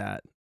like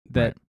that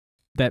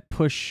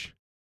push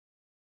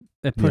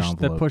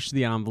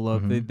the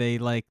envelope.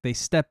 Mhm. They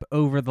step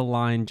over the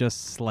line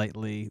just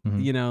slightly.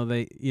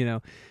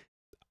 Mhm.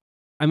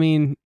 I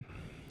mean,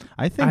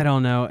 I think I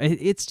don't know.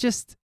 It's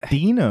just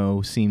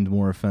Dino seemed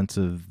more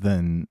offensive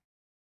than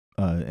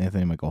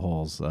Anthony Michael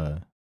Hall's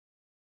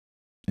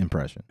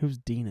impression. who's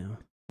Dino?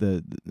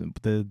 The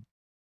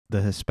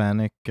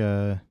Hispanic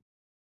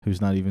who's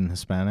not even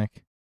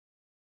Hispanic.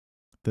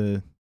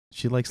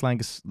 She likes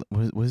Langus.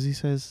 What does he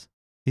says?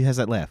 He has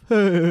that laugh.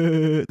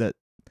 that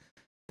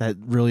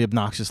really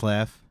obnoxious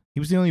laugh. He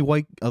was the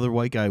only other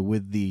white guy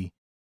with the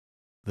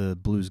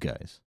blues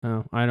guys.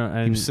 Oh,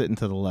 He was sitting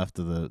to the left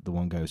of the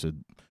one guy who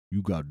said,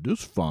 "You got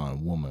this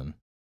fine woman."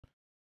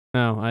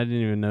 Oh, I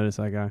didn't even notice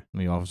that guy.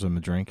 And he offers him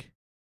a drink.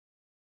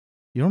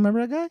 You don't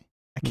remember that guy?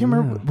 I can't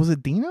remember. No. Was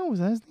it Dino? Was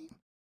that his name?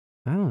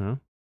 I don't know.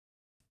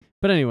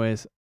 But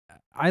anyways,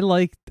 I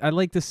like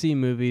to see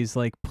movies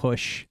like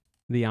push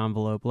the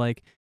envelope.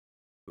 Like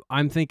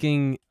I'm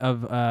thinking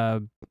of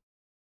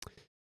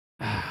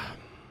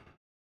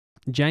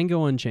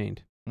Django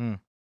Unchained. Mm.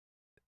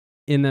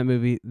 In that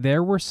movie,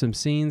 there were some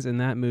scenes in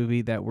that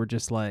movie that were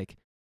just like,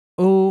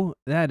 oh,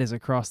 that is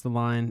across the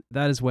line.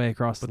 That is way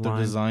across But the the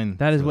line. design.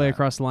 That is for way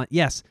across the line.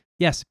 Yes,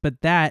 but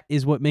that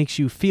is what makes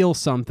you feel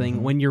something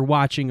Mhm. when you're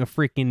watching a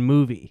freaking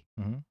movie.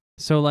 Mhm.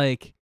 So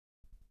like,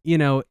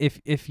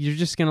 if you're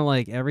just gonna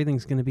like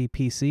everything's gonna be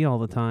PC all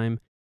the time,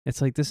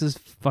 it's like this is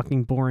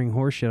fucking boring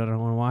horseshit. I don't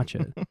want to watch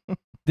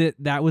it.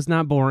 That was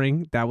not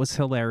boring. That was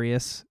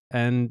hilarious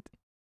and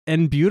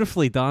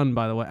beautifully done.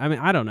 By the way, I mean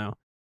I don't know.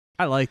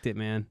 I liked it,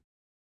 man.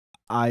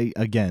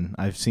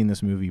 I've seen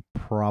this movie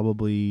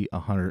probably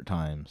 100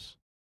 times.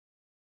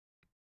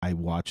 I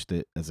watched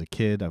it as a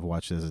kid. I've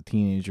watched it as a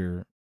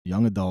teenager,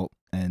 young adult,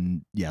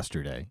 and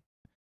yesterday.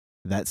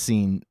 That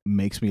scene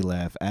makes me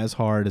laugh as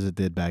hard as it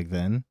did back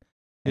then.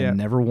 And Yeah.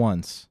 never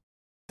once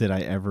did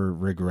I ever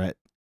regret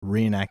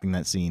reenacting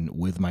that scene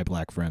with my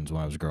black friends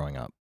when I was growing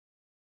up.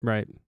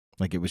 Right.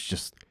 Like, it was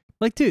just...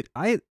 Like, dude,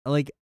 I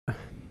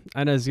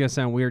know it's gonna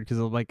sound weird because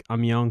like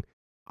I'm young.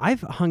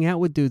 I've hung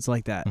out with dudes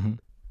like that. Mhm.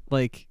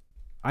 Like,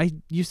 I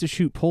used to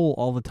shoot pole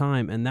all the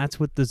time, and that's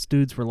what those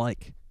dudes were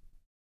like.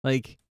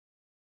 Like,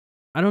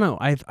 I don't know.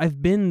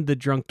 I've been the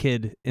drunk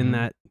kid in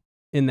Mhm.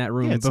 that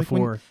room Yeah, it's like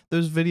before.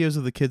 Those videos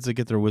of the kids that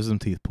get their wisdom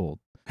teeth pulled.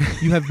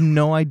 You have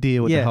no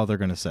idea what Yeah. the hell they're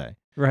going to say.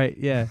 Right?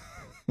 Yeah.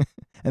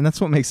 And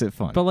that's what makes it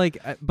fun. But like,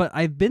 but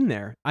I've been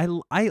there. I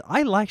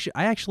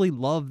actually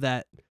love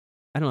that.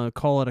 I don't know,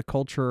 call it a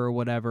culture or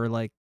whatever.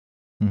 Like,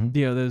 Mhm.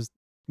 those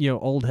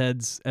old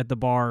heads at the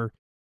bar.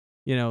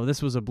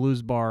 This was a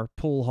blues bar,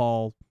 pool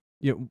hall,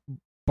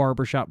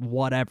 barbershop,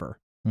 whatever.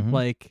 Mhm.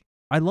 Like,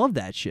 I love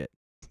that shit.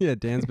 Yeah,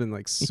 Dan's been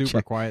like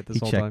super quiet this he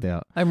whole checked time.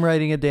 out. I'm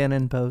writing a Dan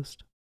in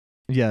post.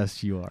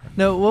 Yes, you are.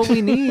 No, what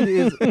we need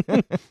is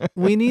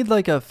we need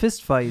like a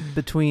fist fight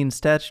between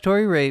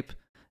statutory rape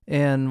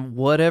and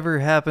whatever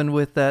happened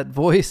with that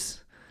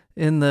voice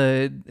in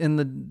the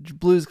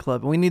Blues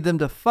Club. We need them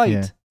to fight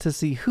Yeah. to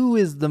see who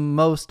is the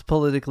most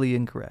politically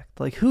incorrect.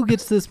 Like, who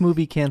gets this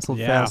movie canceled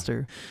Yeah.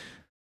 faster?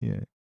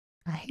 Yeah.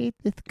 I hate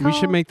this We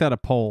should make that a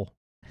poll.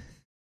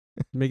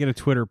 Make it a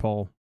Twitter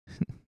poll.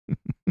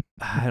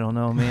 I don't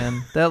know,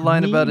 man. That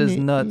line about his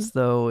nuts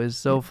though is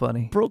so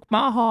funny. Broke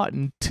my heart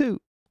in two.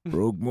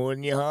 Broke more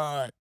than your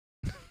heart.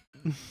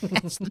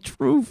 That's the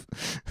truth.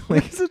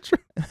 Like,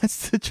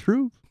 that's the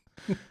truth.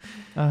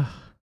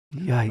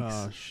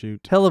 Yikes. Oh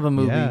shoot. Hell of a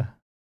movie. Yeah.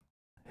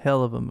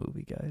 Hell of a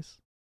movie, guys.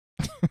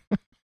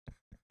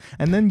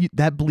 And then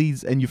that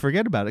bleeds, and you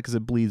forget about it because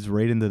it bleeds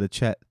right into the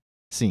Chet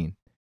scene,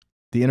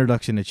 the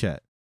introduction to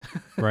Chet.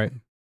 Right.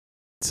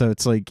 So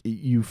it's like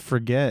you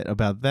forget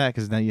about that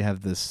because now you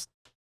have this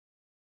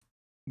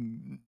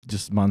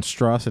just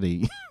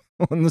monstrosity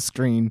on the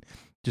screen,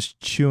 just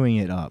chewing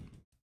it up.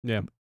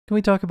 Yeah. Can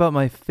we talk about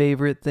my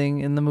favorite thing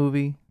in the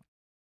movie?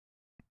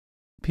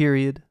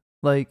 Period.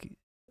 Like,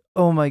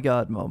 oh my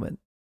God moment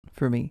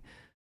for me.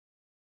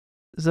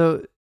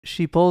 So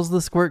she pulls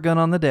the squirt gun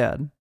on the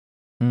dad,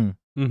 Mm.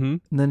 Mm-hmm.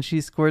 and then she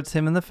squirts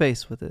him in the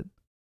face with it.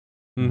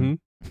 Mm-hmm.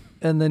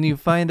 And then you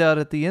find out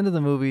at the end of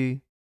the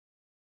movie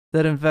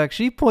that in fact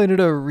she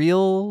pointed a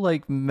real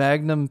like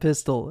Magnum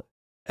pistol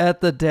at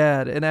the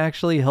dad and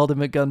actually held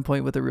him at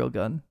gunpoint with a real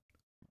gun.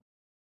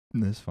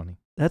 That's funny.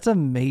 That's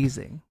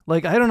amazing.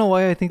 Like, I don't know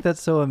why I think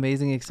that's so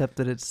amazing, except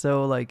that it's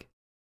so like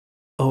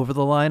over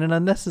the line and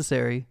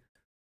unnecessary.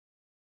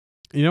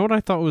 You know what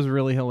I thought was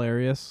really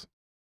hilarious?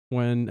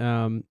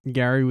 When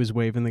Gary was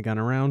waving the gun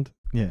around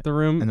Yeah. the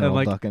room, And they're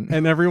all ducking.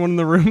 and everyone in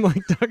the room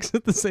like ducks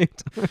at the same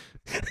time.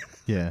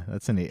 Yeah,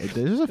 that's an.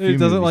 There's a few. It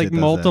does it movies like that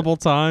does multiple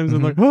times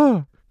and like,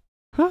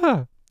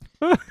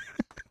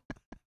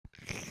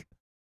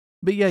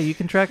 But yeah, you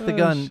can track the Oh,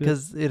 gun shit.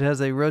 because it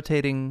has a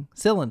rotating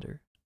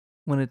cylinder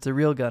when it's a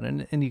real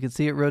gun, and you can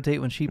see it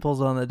rotate when she pulls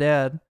on the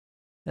dad,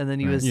 and then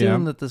you Right.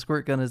 assume that the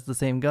squirt gun is the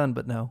same gun,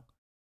 but no,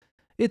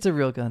 it's a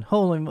real gun.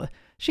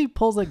 She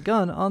pulls a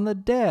gun on the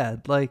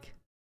dad. Like,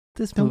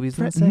 this movie's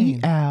insane.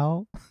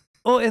 Al.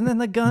 Oh, and then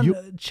the gun, Yup.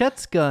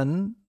 Chet's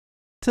gun,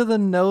 to the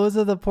nose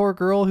of the poor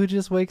girl who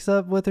just wakes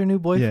up with her new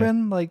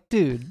boyfriend. Like,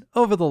 dude,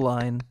 over the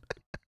line.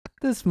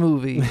 This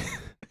movie.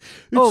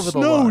 Over the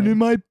line. in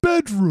my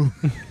bedroom.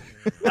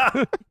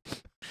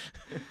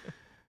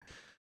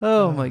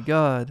 Oh my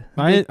God.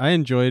 I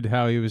enjoyed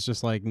how he was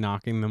just like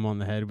knocking them on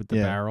the head with the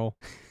Yeah. barrel.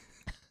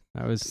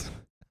 That was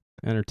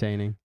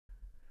entertaining.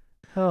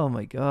 Oh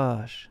my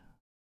gosh.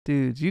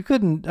 Dude, you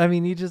couldn't,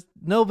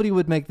 nobody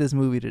would make this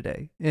movie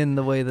today in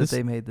the way that This-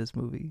 they made this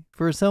movie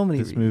for so many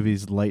This reasons.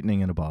 movie's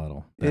lightning in a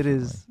bottle. It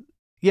definitely. is,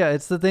 yeah,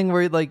 it's the thing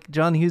where like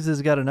John Hughes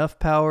has got enough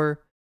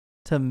power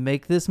to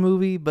make this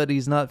movie, but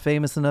he's not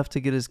famous enough to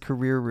get his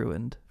career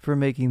ruined for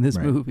making this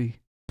Right.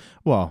 movie.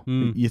 Well,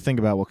 Mm. you think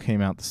about what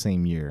came out the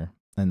same year,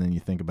 and then you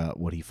think about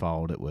what he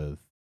followed it with.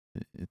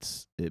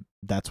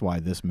 That's why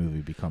this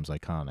movie becomes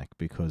iconic,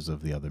 because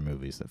of the other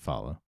movies that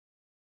follow.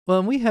 Well,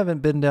 and we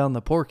haven't been down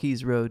the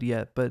Porky's road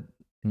yet, but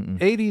Mm-mm.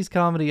 80s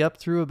comedy up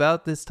through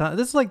about this time.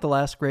 This is like the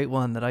last great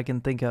one that I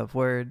can think of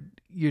where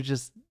you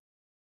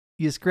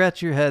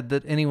scratch your head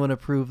that anyone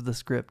approved the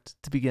script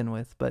to begin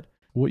with. But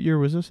What year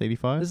was this?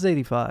 85? this is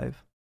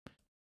 85.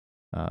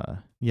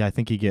 Yeah, I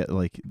think you get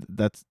like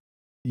that's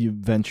you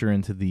venture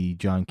into the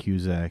John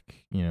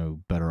Cusack,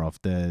 Better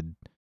Off Dead,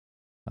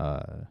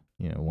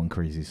 One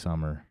Crazy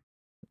Summer.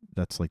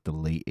 That's like the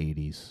late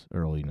 80s,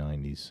 early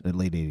 90s,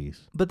 late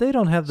 80s. But they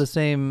don't have the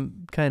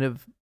same kind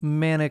of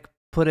manic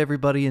put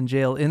everybody in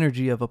jail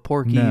energy of a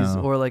Porky's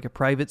No. or like a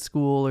Private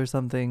School or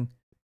something.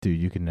 Dude,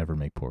 you can never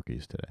make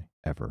Porky's today,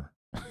 ever.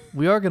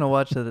 We are going to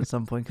watch that at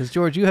some point because,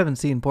 George, you haven't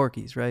seen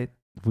Porky's, right?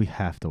 We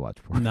have to watch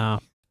Porky's. Nah.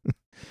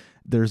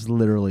 There's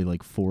literally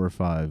like 4 or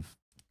 5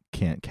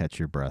 can't catch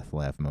your breath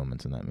laugh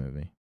moments in that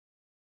movie.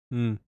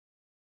 Mm.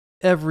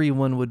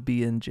 Everyone would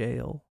be in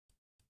jail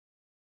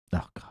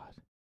Oh God.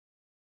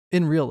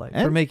 in real life for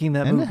And- making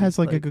that And movie. it has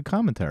like a good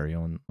commentary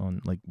on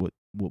like what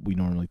we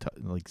normally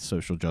like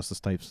social justice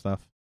type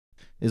stuff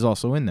is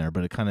also in there,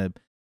 but it kind of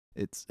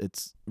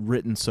it's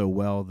written so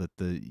well that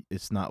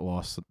it's not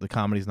lost. The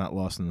comedy's not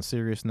lost in the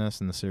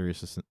seriousness, and the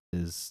seriousness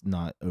is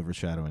not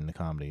overshadowing the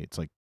comedy. It's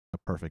like a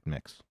perfect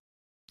mix.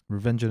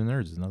 Revenge of the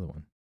Nerds is another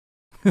one.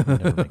 We'd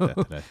never make that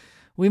today.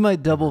 We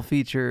might double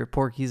feature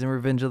Porky's and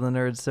Revenge of the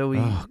Nerds, so we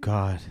Oh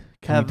God,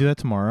 can have- we do that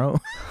tomorrow?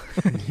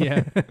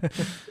 Yeah.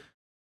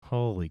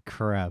 Holy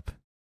crap!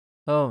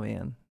 Oh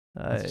man,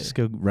 Let's just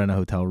go rent a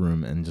hotel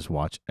room and just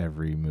watch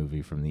every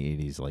movie from the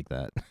 80s like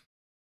that.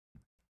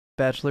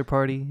 Bachelor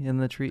Party in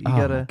the tree. You Oh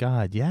gotta my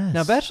God, yes.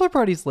 now. Bachelor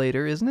Party's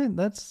later, isn't it?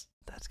 That's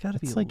got to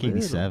be It's a like little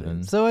 87.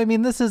 bit. So I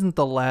mean, this isn't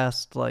the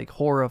last like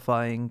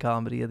horrifying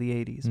comedy of the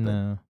 80s. But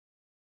No.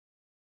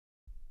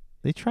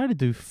 They tried to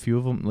do a few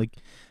of them. Like,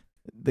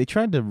 they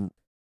tried to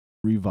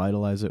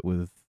revitalize it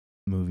with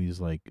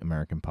movies like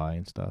American Pie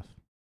and stuff.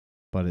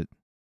 But it,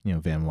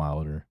 Van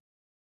Wilder.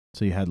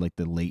 So you had like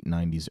the late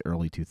 90s,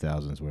 early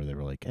 2000s where they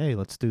were like, hey,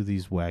 let's do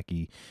these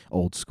wacky,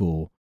 old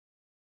school,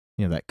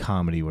 that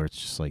comedy where it's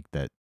just like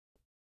that,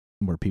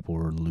 where people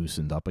were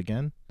loosened up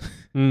again.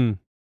 Mm.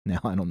 Now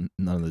none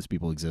of those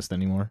people exist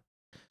anymore.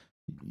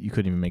 You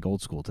couldn't even make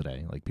old school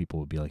today. Like, people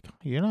would be like,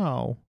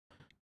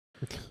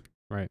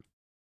 Right.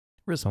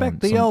 respect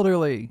the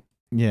elderly.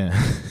 Yeah.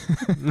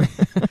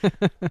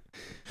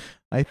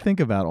 I think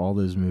about all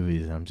those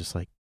movies and I'm just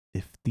like,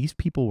 if these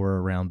people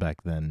were around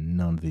back then,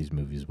 none of these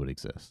movies would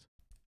exist.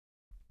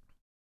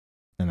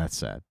 And that's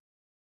sad.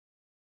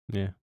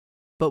 Yeah.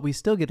 But we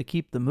still get to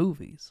keep the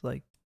movies.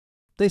 Like,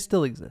 they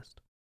still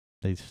exist.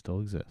 They still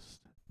exist.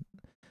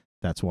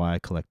 That's why I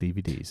collect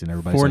DVDs. And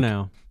everybody's For like,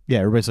 now. yeah,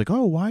 everybody's like,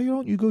 oh, why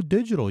don't you go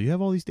digital? You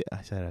have all these.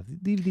 I said, I have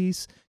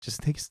DVDs.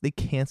 Just they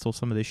cancel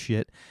some of this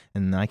shit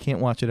and I can't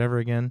watch it ever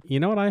again. You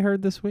know what I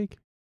heard this week?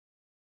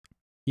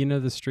 You know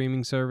the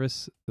streaming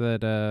service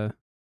that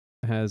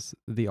has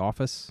The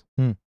Office?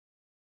 Hmm.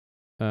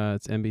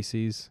 It's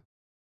NBC's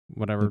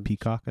whatever. The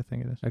Peacock, I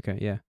think it is. Okay,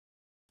 yeah.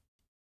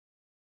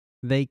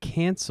 They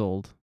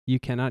canceled. You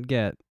cannot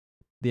get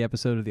the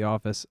episode of The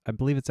Office. I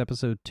believe it's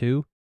episode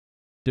 2,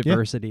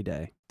 Diversity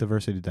Day.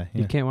 Diversity Day.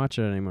 Yeah. You can't watch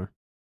it anymore.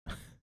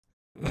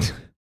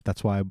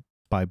 That's why I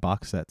buy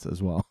box sets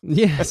as well.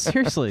 Yeah,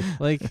 seriously.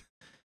 Like,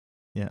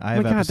 Yeah, oh I my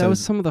have God, that was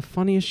episodes- some of the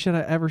funniest shit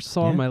I ever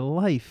saw in Yeah. my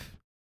life.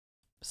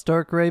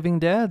 Stark Raving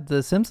Dad,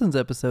 the Simpsons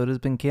episode, has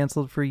been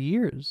canceled for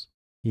years.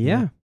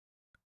 Yeah.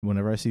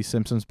 Whenever I see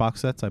Simpsons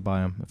box sets, I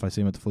buy them. If I see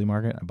them at the flea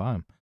market, I buy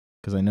them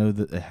because I know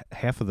that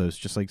half of those,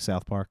 just like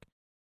South Park,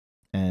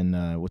 and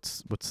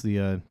what's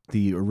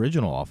the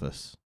original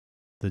Office,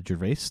 the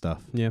Gervais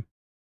stuff. Yeah.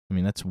 I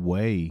mean that's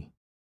way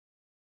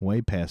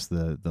way past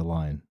the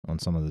line on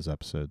some of those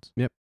episodes.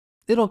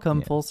 It'll come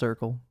Yeah. full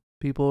circle.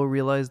 People will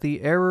realize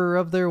the error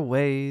of their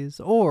ways,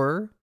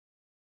 or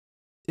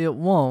it They'll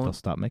won't,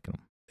 stop making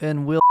them.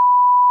 and will.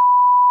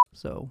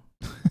 So,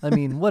 I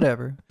mean,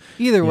 whatever.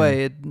 Either Yeah.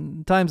 way,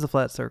 it times the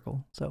flat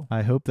circle. So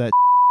I hope that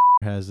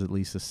has at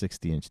least a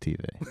 60-inch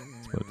TV.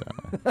 Let's put it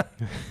that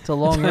way. it's a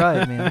long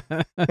ride, man.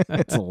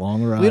 It's a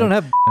long ride. We don't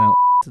have I know.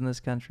 in this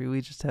country.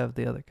 We just have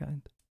the other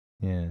kind.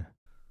 Yeah.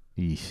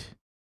 Yeesh.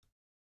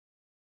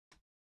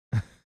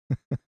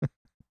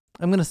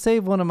 I'm going to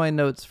save one of my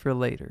notes for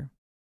later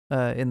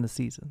in the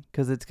season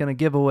because it's going to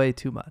give away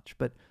too much.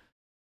 But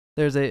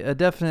there's a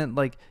definite,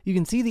 like, you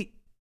can see the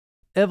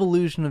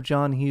evolution of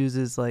John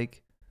Hughes's,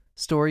 like,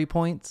 story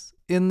points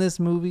in this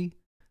movie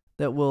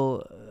that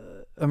will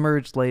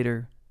emerge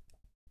later.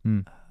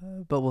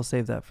 But we'll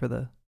save that for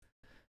the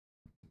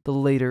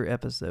later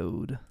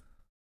episode.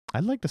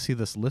 I'd like to see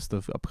this list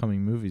of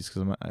upcoming movies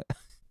because I'm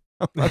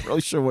not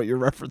really sure what you're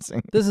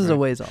referencing. This is a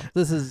ways off.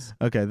 This is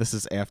Okay, this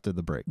is after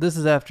the break. This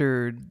is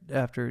after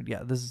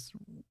yeah, this is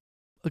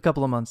a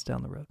couple of months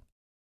down the road.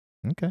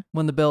 Okay.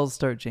 When the bells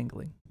start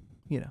jingling,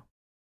 you know,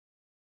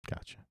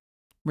 Gotcha.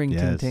 ring ting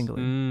Yes.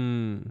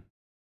 tingling.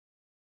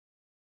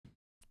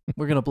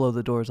 We're going to blow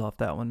the doors off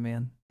that one,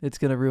 man. It's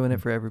going to ruin it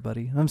for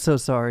everybody. I'm so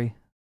sorry.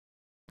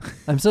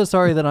 I'm so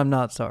sorry that I'm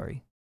not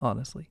sorry,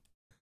 honestly.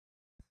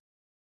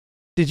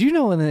 Did you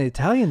know in the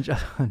Italian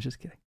I'm just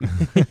kidding.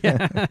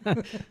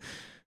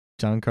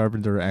 John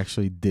Carpenter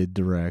actually did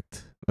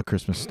direct A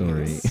Christmas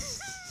Story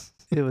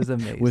It was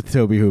amazing. with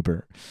Toby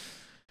Hooper.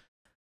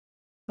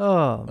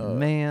 Oh,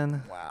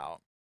 man. Wow.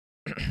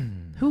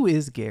 Who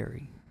is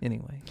Gary,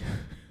 anyway?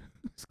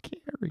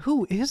 Scary.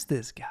 Who is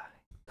this guy?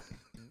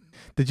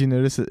 Did you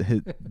notice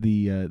that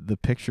the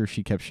picture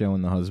she kept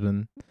showing the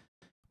husband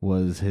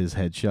was his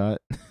headshot?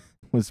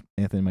 Was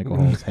Anthony Michael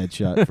Hall's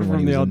headshot from, when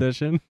he the was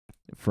audition?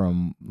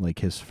 from like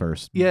his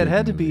first. Yeah, it big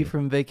had to be movie.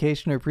 from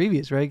Vacation or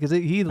Previous, right? Because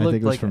he think looked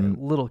it was like from- a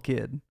little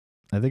kid.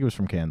 I think it was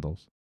from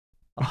Candles.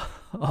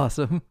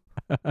 Awesome.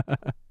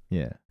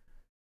 Yeah,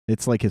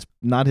 it's like his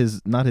not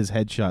his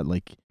headshot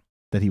like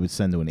that he would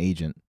send to an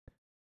agent.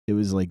 It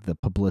was like the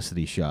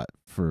publicity shot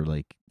for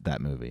like that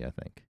movie. I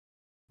think,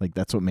 like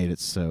that's what made it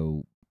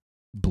so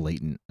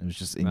blatant. It was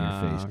just in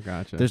your face.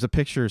 Gotcha. There's a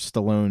picture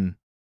Stallone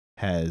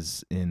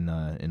has in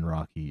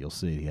Rocky. You'll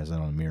see it. He has it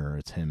on a mirror.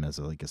 It's him as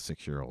like a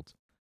 6-year-old,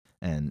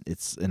 and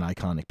it's an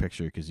iconic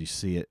picture because you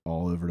see it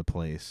all over the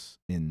place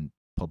in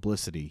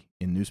publicity,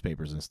 in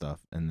newspapers and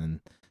stuff. And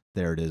then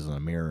there it is on a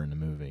mirror in the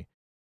movie.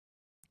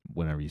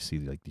 Whenever you see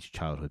like these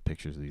childhood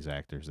pictures of these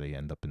actors, they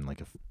end up in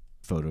like a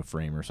photo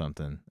frame or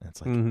something. And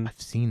it's like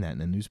I've seen that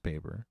in a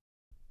newspaper,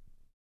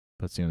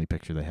 but it's the only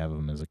picture they have of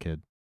him as a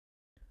kid.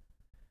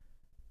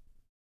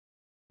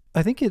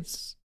 I think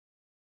it's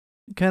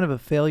kind of a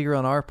failure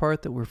on our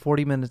part that we're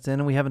 40 minutes in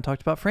and we haven't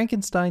talked about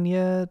Frankenstein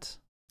yet.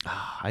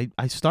 I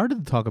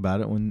started to talk about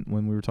it when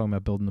we were talking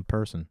about building the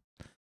person,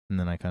 and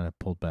then I kind of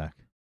pulled back.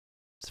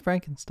 It's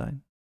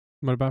Frankenstein.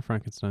 What about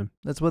Frankenstein?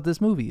 That's what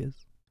this movie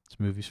is. This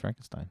movie's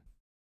Frankenstein.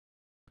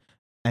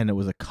 And it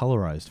was a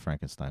colorized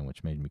Frankenstein,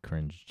 which made me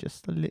cringe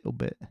just a little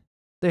bit.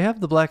 They have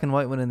the black and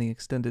white one in the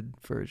extended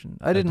version.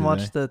 I didn't do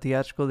watch they? the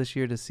theatrical this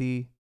year to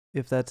see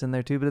if that's in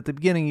there too, but at the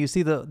beginning you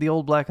see the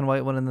old black and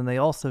white one and then they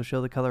also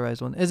show the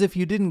colorized one, as if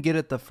you didn't get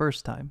it the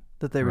first time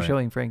that they were Right.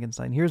 showing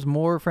Frankenstein. Here's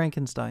more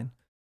Frankenstein.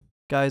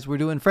 Guys, we're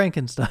doing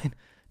Frankenstein.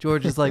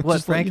 George is like, what,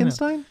 Just let you know.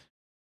 Frankenstein?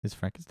 Is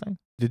Frankenstein?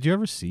 Did you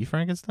ever see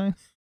Frankenstein?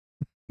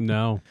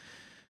 No.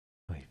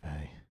 Oy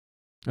vey.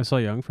 I saw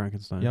Young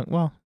Frankenstein. Young,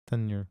 well,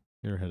 then you're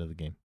ahead of the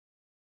game.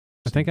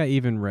 I think I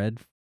even read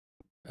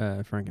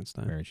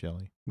Frankenstein Mary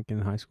Shelley. like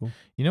in high school.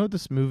 You know what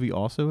this movie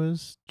also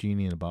is?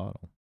 Genie in a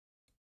Bottle.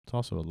 It's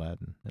also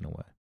Aladdin in a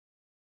way.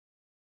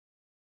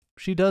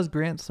 She does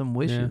grant some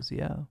wishes,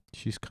 yeah.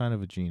 She's kind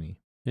of a genie.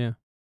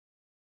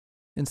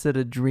 Instead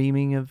of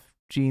dreaming of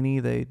Genie,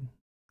 they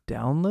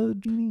download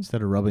Genie.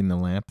 Instead of rubbing the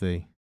lamp,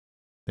 they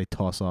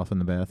toss off in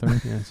the bathroom.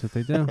 Yeah, that's what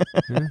they do.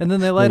 Yeah. And then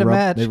they light a rub-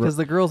 match they rub- because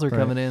the girls are right.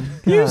 coming in.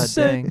 You God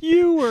said dang.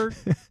 you were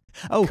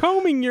Oh.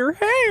 combing your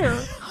hair.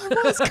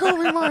 I was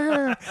combing my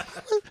hair.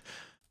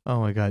 Oh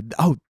my god.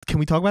 Oh, can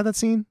we talk about that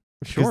scene?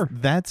 'Cause Sure.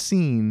 That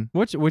scene,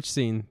 Which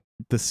scene?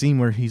 the scene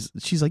where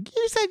she's like,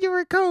 "You said you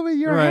were combing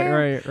your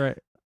hair." Right.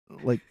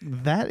 Like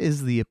that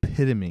is the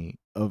epitome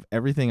of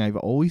everything I've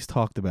always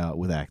talked about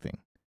with acting.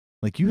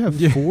 Like you have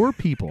Yeah. 4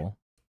 people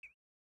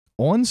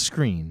on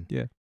screen.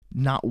 Yeah.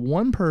 Not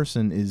one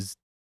person is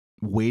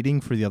waiting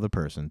for the other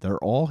person. They're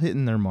all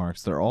hitting their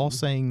marks. They're all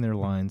saying their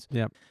lines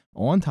Yep.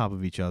 on top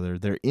of each other.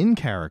 They're in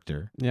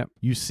character. Yep.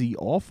 You see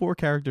all 4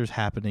 characters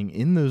happening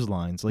in those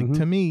lines. Like Mhm.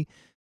 to me,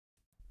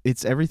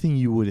 it's everything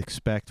you would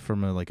expect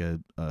from a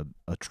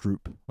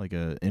troupe, like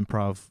a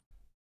improv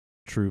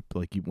troupe.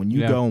 Like when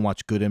you Yeah. go and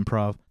watch good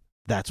improv,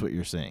 that's what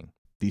you're seeing.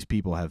 These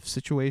people have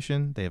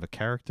situation, they have a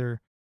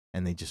character,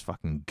 and they just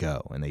fucking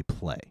go and they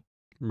play.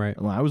 Right.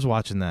 When I was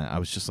watching that, I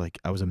was just like,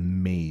 I was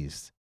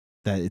amazed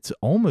that it's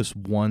almost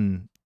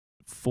one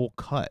full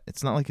cut.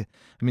 It's not like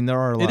there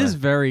are a lot. It is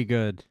very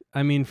good.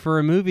 I mean, for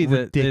a movie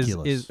that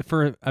ridiculous. is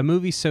for a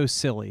movie so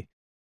silly,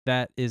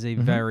 that is a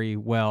very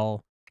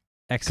well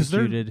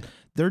executed.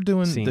 They're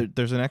doing. scene.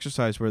 There's an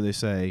exercise where they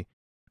say,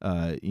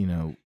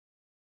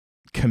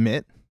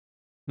 commit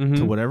Mhm.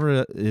 to whatever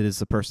it is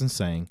the person's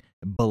saying.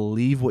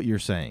 Believe what you're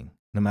saying,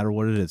 no matter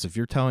what it is. If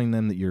you're telling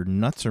them that your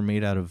nuts are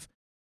made out of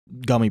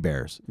gummy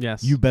bears,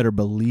 Yes, you better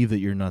believe that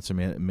your nuts are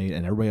made,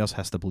 and everybody else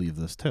has to believe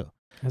this too.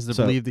 has to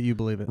so- believe that you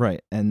believe it.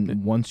 Right. And Yeah.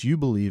 once you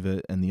believe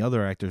it and the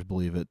other actors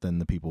believe it, then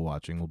the people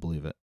watching will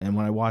believe it. And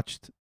when I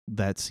watched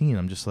that scene,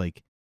 I'm just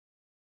like,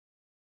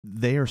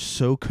 they are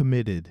so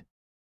committed.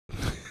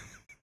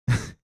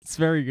 It's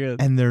very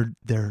good. And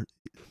they're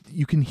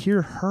you can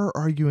hear her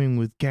arguing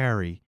with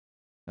Gary.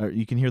 Or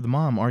you can hear the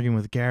mom arguing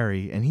with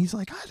Gary, and he's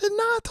like, I did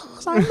not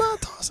toss. I'm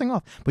not tossing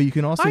off. But you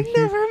can also I hear,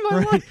 never in my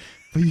right? life.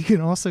 But you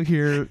can also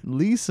hear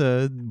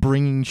Lisa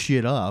bringing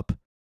shit up.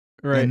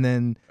 Right. And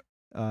then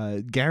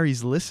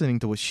Gary's listening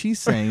to what she's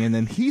saying, and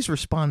then he's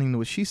responding to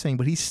what she's saying,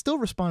 but he's still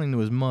responding to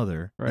his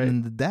mother. Right. And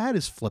then the dad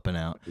is flipping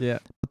out. Yeah.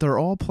 But they're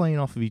all playing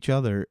off of each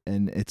other,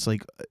 and it's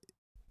like,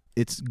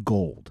 it's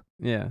gold.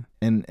 Yeah.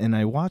 And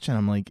I watch and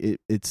I'm like,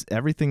 it's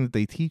everything that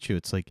they teach you.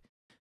 It's like,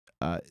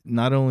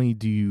 not only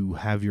do you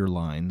have your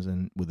lines,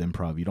 and with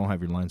improv you don't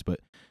have your lines, but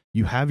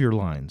you have your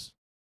lines.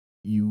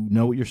 You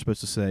know what you're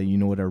supposed to say. You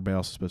know what everybody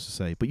else is supposed to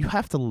say, but you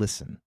have to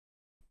listen.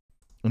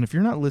 And if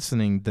you're not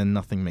listening, then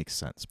nothing makes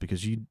sense,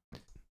 because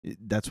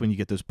that's when you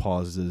get those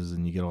pauses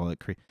and you get all that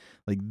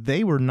like,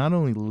 they were not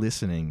only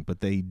listening, but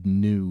they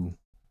knew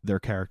their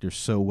characters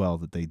so well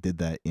that they did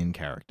that in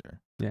character.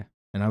 Yeah.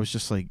 And I was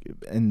just like,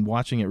 and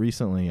watching it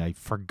recently, I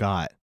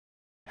forgot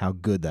how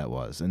good that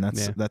was. And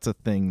that's a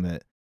thing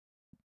that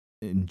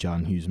in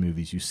John Hughes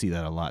movies, you see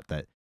that a lot,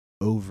 that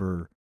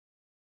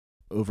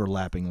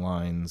overlapping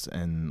lines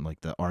and like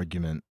the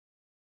argument,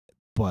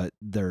 but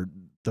the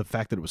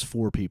fact that it was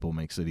 4 people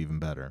makes it even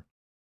better.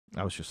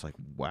 I was just like,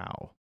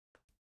 wow.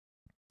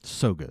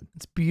 So good.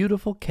 It's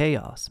beautiful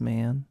chaos,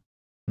 man.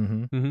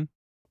 Mm-hmm. Mm-hmm.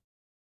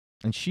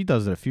 And she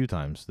does it a few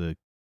times, the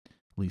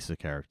Lisa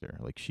character.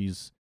 Like,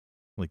 she's,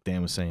 like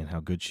Dan was saying, how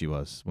good she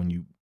was. When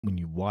you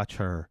watch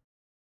her,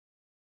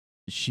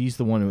 she's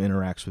the one who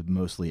interacts with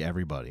mostly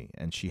everybody,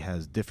 and she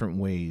has different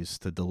ways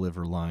to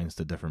deliver lines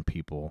to different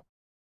people.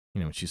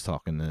 When she's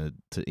talking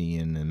to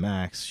Ian and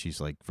Max, she's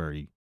like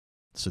very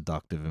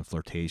seductive and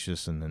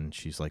flirtatious, and then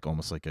she's like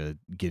almost like a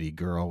giddy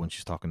girl when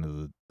she's talking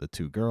to the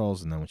 2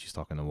 girls, and then when she's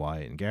talking to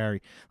Wyatt and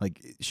Gary,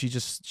 like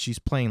she's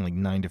playing like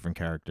 9 different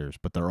characters,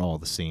 but they're all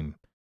the same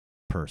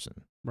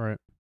person. Right.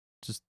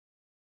 Just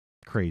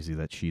crazy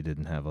that she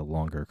didn't have a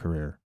longer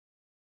career.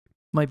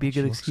 Might be a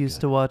She good looks excuse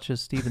good. to watch a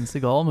Steven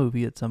Seagal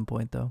movie at some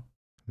point, though.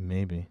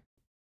 Maybe.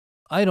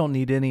 I don't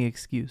need any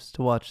excuse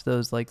to watch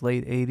those like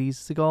late 80s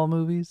Seagal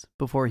movies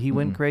before he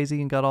went Mm-mm. crazy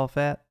and got all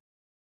fat.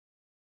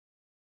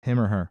 Him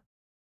or her?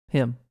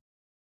 Him.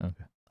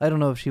 Okay. I don't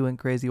know if she went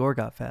crazy or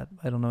got fat.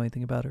 I don't know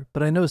anything about her.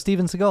 But I know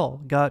Steven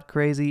Seagal got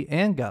crazy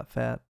and got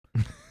fat.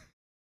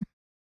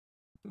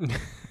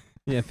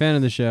 Yeah, fan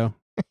of the show.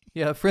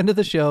 Yeah, friend of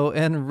the show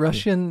and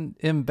Russian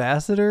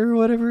ambassador or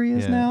whatever he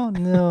is Yeah. now.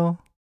 No.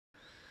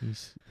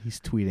 He's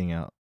tweeting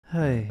out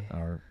Hey.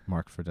 our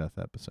Mark for Death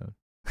episode.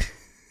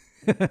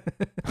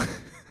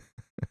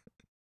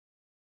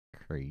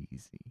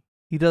 Crazy.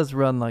 He does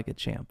run like a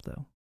champ,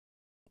 though.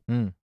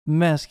 Mm.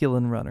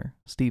 Masculine runner,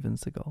 Steven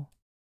Seagal.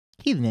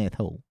 He's an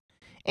asshole.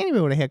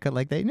 Anybody with a haircut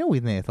like that, you know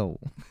he's an asshole.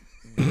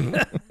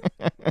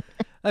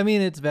 I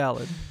mean, it's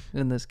valid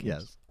in this case.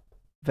 Yes.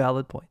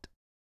 Valid point.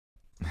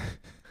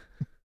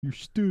 You're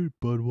stupid,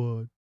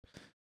 Budwad.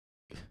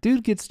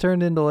 Dude gets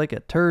turned into like a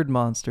turd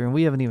monster, and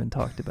we haven't even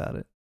talked about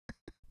it.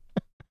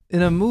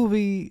 In a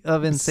movie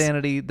of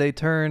insanity, they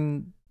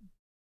turn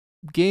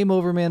Game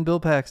Over Man Bill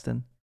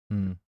Paxton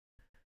Mm.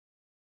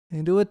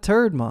 into a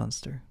turd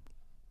monster.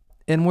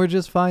 And we're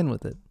just fine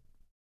with it.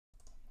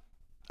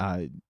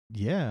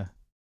 Yeah.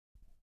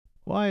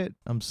 Wyatt,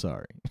 I'm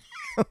sorry.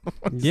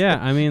 Yeah,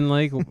 I mean,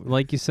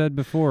 like you said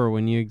before,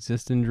 when you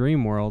exist in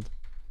dream world,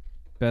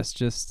 best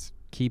just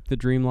keep the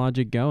dream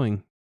logic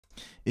going.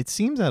 It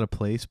seems out of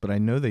place, but I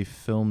know they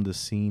filmed a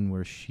scene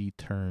where she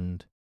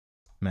turned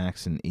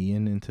Max and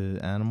Ian into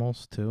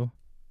animals too.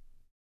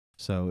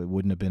 So it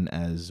wouldn't have been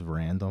as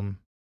random,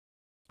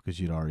 because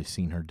you'd already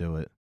seen her do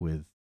it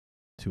with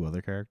 2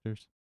 other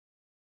characters.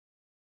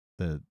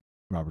 The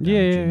Robert Downey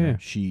Yeah, Jr. yeah, yeah.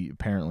 She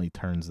apparently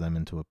turns them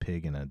into a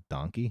pig and a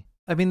donkey.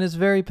 I mean, it's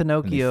very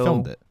filmed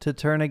Pinocchio it. to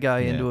turn a guy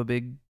Yeah. into a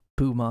big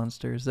poo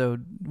monster. So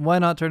why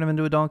not turn him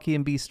into a donkey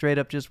and be straight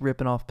up just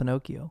ripping off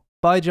Pinocchio?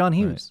 By John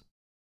Hughes.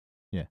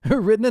 Yeah.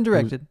 Written and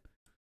directed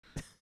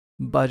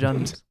by John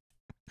Hughes.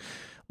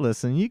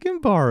 Listen, you can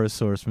borrow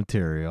source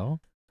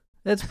material.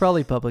 It's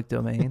probably public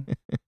domain.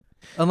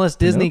 Unless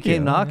Disney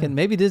came Pinocchio, knocking. yeah.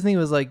 Maybe Disney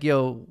was like,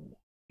 yo,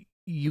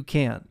 you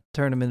can't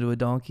turn him into a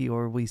donkey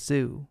or we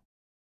sue.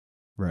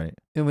 Right.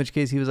 In which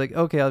case he was like,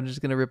 okay, I'm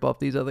just going to rip off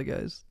these other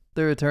guys.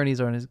 Their attorneys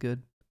aren't as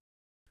good.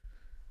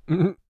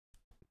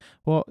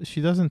 Well, she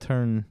doesn't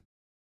turn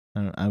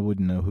I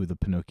wouldn't know who the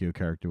Pinocchio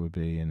character would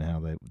be and how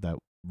that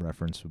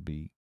reference would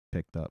be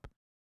picked up.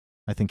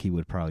 I think he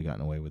would probably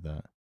gotten away with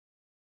that.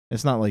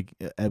 It's not like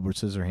Edward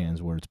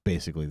Scissorhands where it's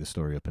basically the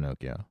story of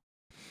Pinocchio.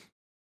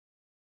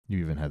 You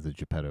even have the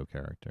Geppetto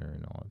character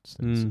and all.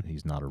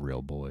 He's not a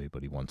real boy,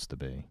 but he wants to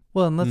be.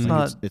 Well, and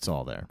it's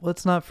all there.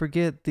 Let's not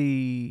forget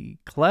the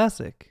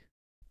classic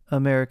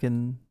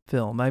American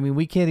film. I mean,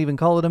 we can't even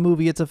call it a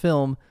movie; it's a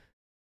film.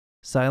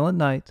 Silent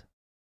Night,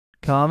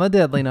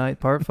 Deadly Night,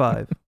 Part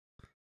 5.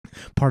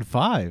 Part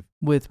 5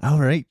 with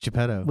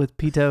Geppetto with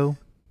Pito.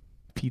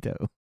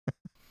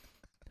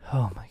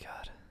 Oh my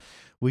God!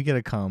 We get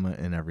a comma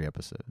in every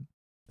episode.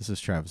 This is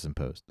Travis in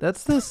post.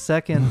 That's the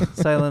second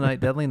Silent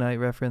Night, Deadly Night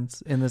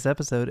reference in this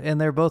episode,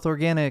 and they're both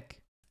organic.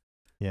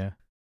 Yeah.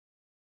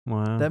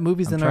 Wow. That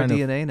movie's in our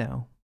DNA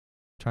now.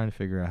 Trying to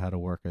figure out how to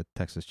work a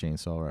Texas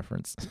Chainsaw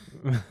reference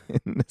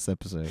in this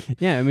episode.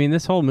 Yeah, I mean,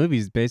 this whole movie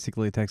is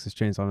basically Texas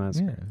Chainsaw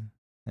Massacre.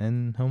 Yeah.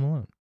 And Home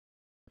Alone.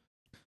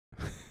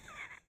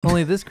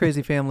 Only this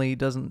crazy family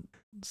doesn't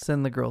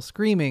send the girl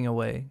screaming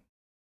away.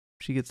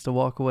 She gets to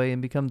walk away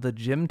and become the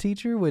gym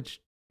teacher,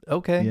 which,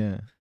 okay.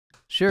 Yeah.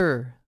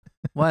 Sure.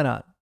 Why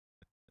not?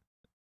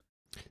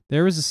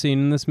 There was a scene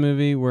in this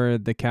movie where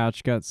the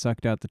couch got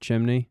sucked out the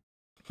chimney.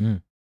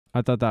 Mm.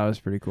 I thought that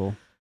was pretty cool.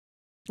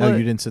 Oh,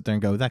 you didn't sit there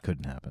and go, that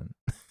couldn't happen.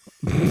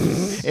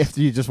 If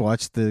you just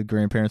watched the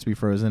grandparents be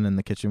frozen and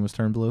the kitchen was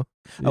turned blue.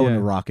 Oh, and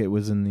the rocket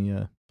was in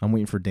the... I'm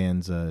waiting for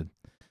Dan's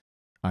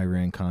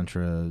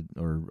Iran-Contra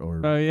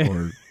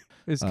or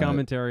his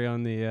commentary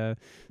on the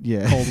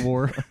yeah. Cold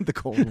War. The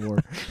Cold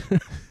War.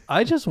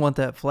 I just want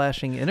that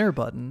flashing enter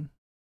button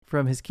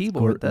from his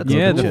keyboard. That's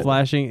the cool.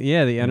 flashing,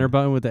 the enter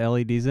button with the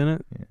LEDs in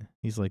it. Yeah.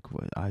 He's like,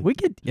 I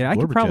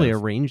could probably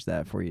arrange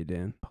that for you,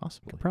 Dan.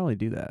 Possibly. Could probably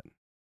do that.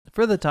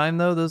 For the time,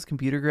 though, those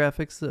computer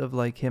graphics of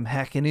like him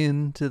hacking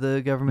into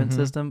the government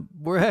system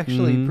were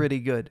actually pretty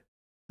good.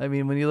 I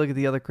mean, when you look at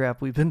the other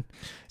crap we've been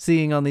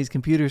seeing on these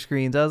computer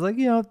screens, I was like,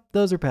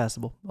 those are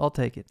passable. I'll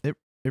take it. It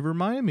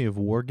reminded me of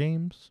War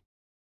Games.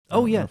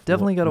 Oh, yeah.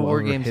 Definitely got a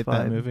War Games vibe.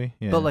 That movie?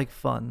 Yeah. But like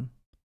fun.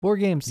 War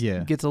Games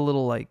gets a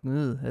little like,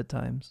 at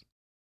times.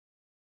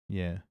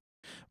 Yeah.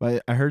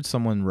 But I heard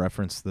someone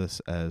reference this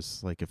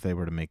as like if they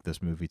were to make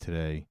this movie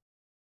today,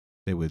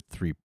 they would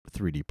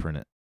 3D print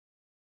it.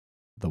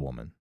 The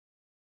woman.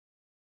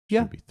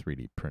 Yeah. Should be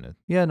 3D printed.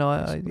 Yeah, no,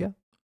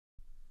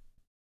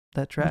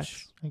 that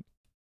tracks. Which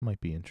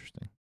might be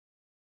interesting.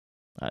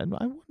 I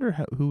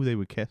wonder who they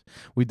would cast.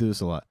 We do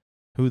this a lot.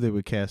 Who they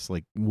would cast,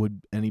 like,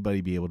 would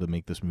anybody be able to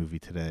make this movie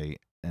today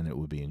and it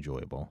would be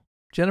enjoyable?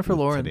 Jennifer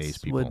Lawrence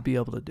would be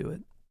able to do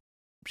it.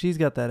 She's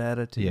got that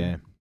attitude. Yeah.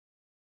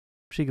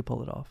 She could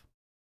pull it off.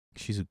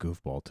 She's a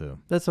goofball, too.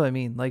 That's what I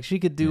mean. Like, she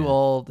could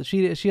do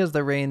she has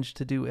the range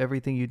to do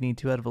everything you'd need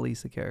to out of a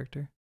Lisa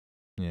character.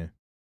 Yeah.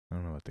 I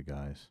don't know about the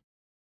guys.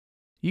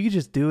 You could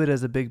just do it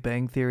as a Big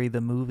Bang Theory,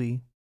 the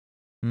movie.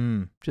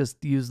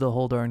 Just use the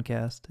whole darn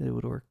cast. It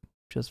would work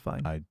just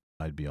fine.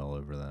 I'd be all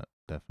over that,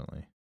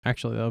 definitely.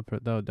 Actually,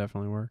 that would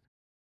definitely work.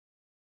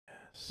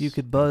 Yes. You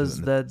could buzz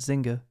that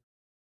Zynga.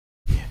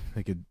 Yeah,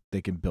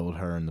 they could build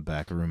her in the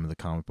back room of the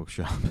comic book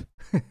shop.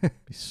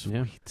 Be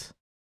sweet.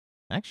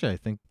 Yeah. Actually, I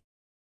think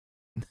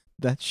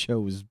that show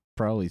was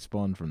probably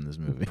spawned from this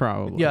movie.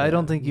 Probably. Yeah, I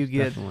don't think you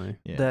get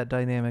that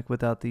dynamic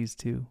without these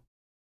two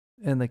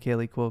and the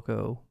Kaylee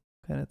Cuoco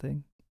kind of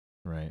thing.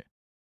 Right.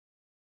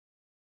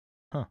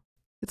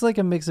 It's like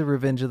a mix of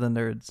Revenge of the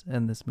Nerds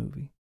and this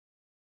movie.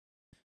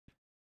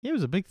 Yeah, it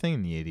was a big thing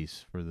in the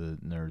 80s for the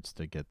nerds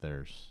to get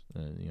theirs,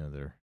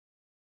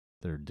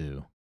 their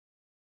due.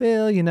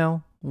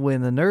 Well,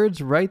 when the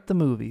nerds write the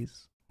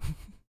movies.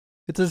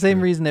 It's the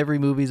same reason every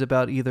movie's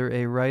about either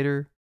a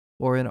writer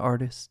or an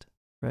artist,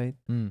 right?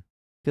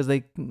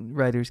 Because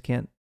writers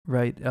can't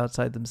write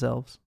outside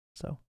themselves.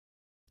 So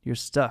you're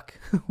stuck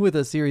with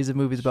a series of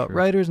movies about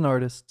writers and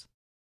artists.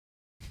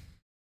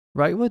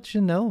 Write what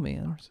you know,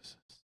 man. Narcissists.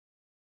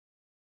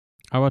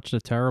 I watched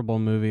a terrible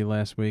movie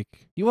last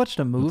week. You watched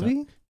a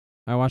movie?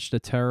 I watched a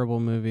terrible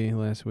movie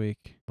last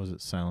week. Was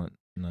it Silent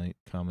Night,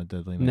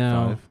 Deadly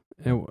Night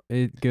 5? No,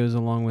 it goes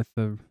along with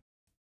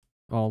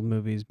all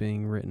movies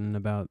being written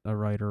about a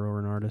writer or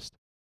an artist.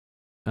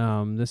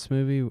 This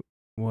movie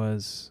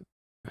was,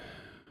 I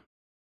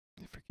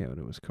forget what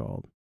it was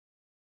called,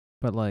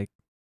 but like,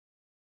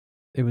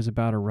 it was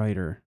about a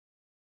writer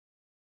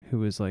who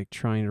was like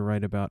trying to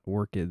write about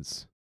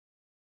orchids.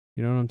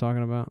 You know what I'm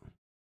talking about?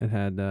 It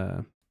had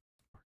the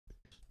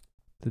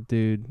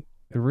dude,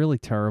 a really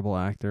terrible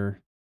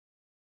actor.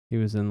 He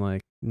was in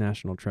like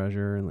National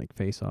Treasure and like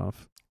Face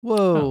Off.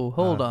 Whoa,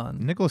 hold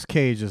on. Nicolas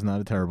Cage is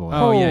not a terrible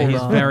actor. Oh, yeah,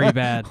 he's very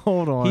bad.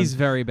 Hold on. He's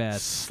very bad.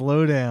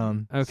 Slow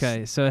down.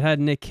 Okay, so it had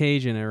Nick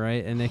Cage in it,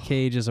 right? And Nick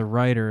Cage is a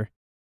writer,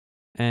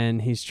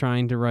 and he's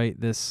trying to write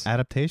this...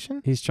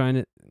 Adaptation? He's trying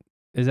to...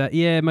 Is that...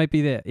 Yeah, it might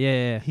be that.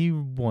 Yeah. He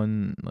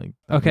won,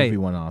 he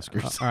won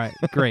Oscars. All right,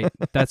 great.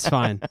 That's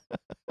fine.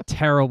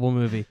 Terrible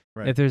movie.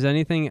 Right. If there's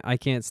anything I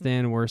can't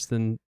stand worse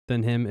than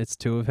him, it's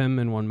two of him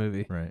in one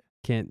movie. Right.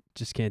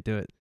 Just can't do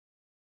it.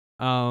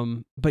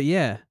 But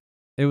yeah,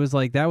 it was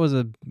like that was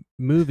a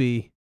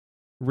movie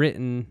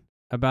written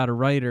about a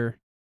writer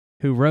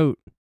who wrote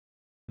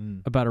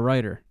about a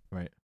writer.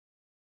 Right.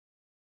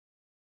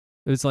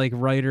 It was like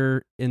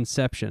writer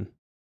Inception.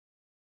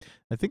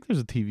 I think there's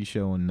a TV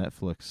show on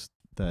Netflix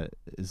that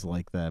is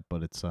like that,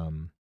 but it's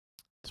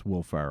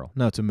Will Ferrell.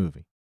 No, it's a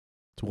movie.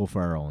 It's Will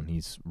Ferrell, and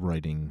he's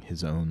writing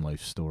his own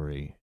life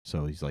story.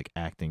 So he's like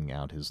acting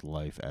out his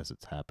life as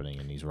it's happening,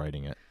 and he's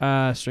writing it.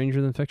 Stranger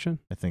Than Fiction?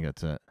 I think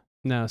that's it.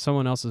 No,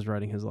 someone else is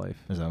writing his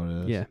life. Is that what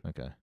it is? Yeah.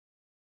 Okay.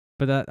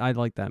 But I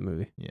like that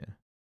movie. Yeah.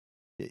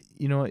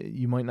 You know what?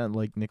 You might not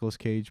like Nicolas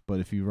Cage, but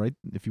if you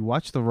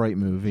watch the right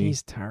movie,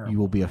 He's terrible. you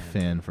will be a man.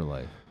 fan for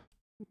life.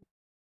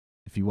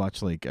 If you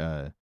watch like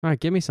All right,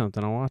 give me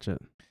something. I'll watch it.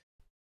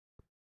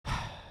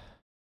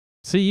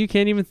 See, you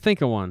can't even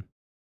think of one.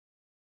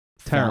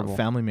 Terrible.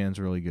 Family Man's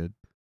really good.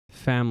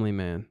 Family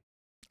Man.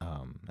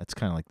 That's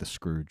kind of like the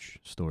Scrooge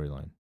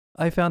storyline.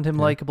 I found him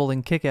Yeah. likable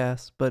in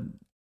Kick-Ass, but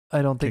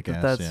I don't think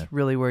Kick-Ass, that's yeah.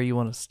 really where you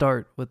want to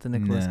start with the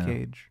Nicolas No.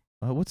 Cage.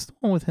 What's the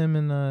one with him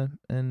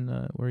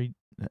and where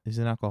he's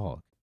an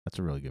alcoholic? That's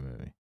a really good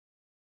movie.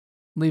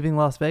 Leaving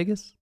Las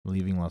Vegas?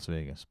 Leaving Las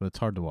Vegas, but it's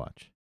hard to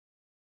watch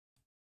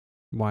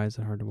Why is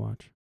it hard to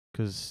watch?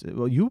 because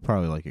you would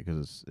probably like it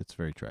because it's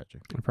very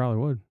tragic. I probably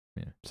would.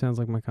 Yeah. Sounds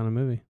like my kind of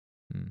movie.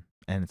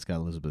 And it's got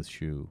Elizabeth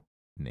Shue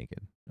naked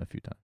a few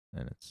times,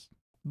 and it's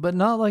But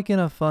not like in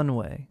a fun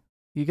way.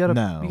 You gotta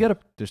no, you gotta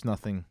there's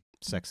nothing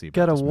sexy about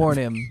gotta this warn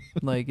movie. him.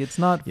 Like it's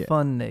not Yeah.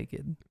 fun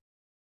naked.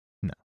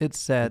 No. It's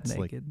sad It's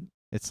like- naked.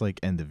 It's like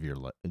end of your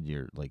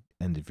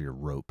end of your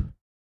rope.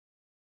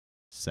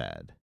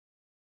 Sad.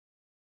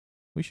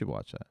 We should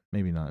watch that.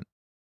 Maybe not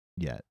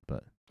yet,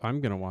 but I'm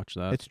going to watch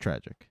that. it's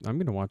tragic. I'm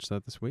going to watch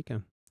that this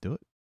weekend.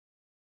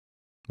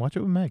 Watch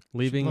it with Meg. She'd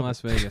Leaving love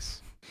Las it.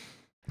 Vegas.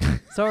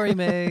 Sorry,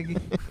 Meg.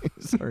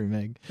 Sorry,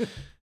 Meg.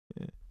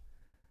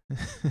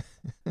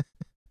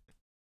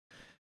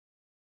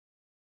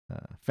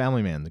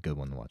 Family Man, the good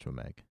one to watch with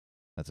Meg.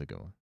 That's a good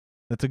one.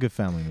 That's a good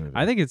family movie.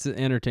 I think it's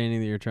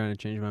entertaining that you're trying to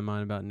change my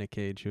mind about Nick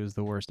Cage, who was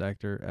the worst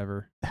actor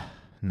ever.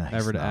 no, he's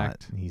ever to not.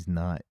 act. He's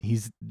not.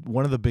 He's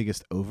one of the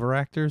biggest over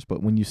actors,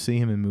 but when you see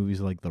him in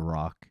movies like The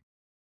Rock,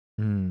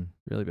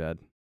 Really bad.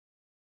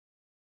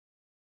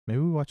 maybe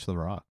we watch The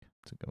Rock.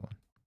 It's a good one.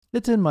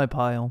 It's in my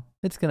pile.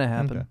 It's gonna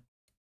happen. Okay.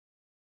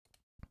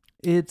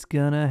 It's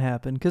gonna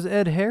happen. 'Cause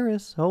Ed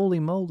Harris, holy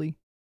moly.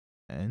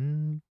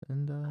 And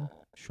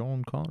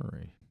Sean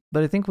Connery.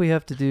 But I think we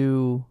have to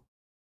do.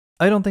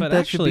 I don't think But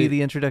that should actually- be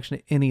the introduction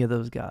to any of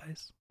those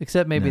guys,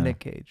 except maybe No. Nick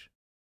Cage.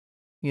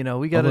 You know,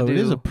 we got to Although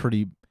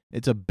do.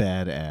 it's a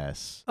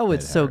badass. Oh,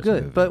 it's Ed so Harris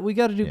good. movie. But we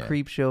got to do Yeah.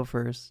 Creep Show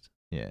first.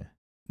 Yeah.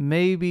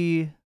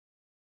 Maybe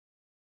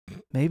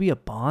a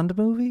Bond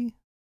movie.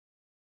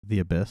 The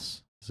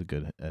Abyss is a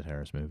good Ed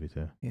Harris movie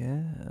too.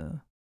 Yeah.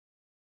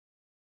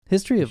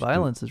 History We of should do-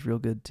 Violence is real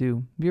good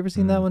too. Have you ever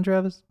seen that Mm. one,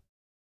 Travis?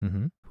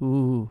 Mm-hmm.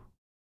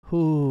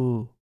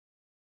 Ooh.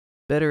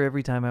 Better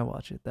every time I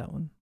watch it, that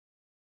one.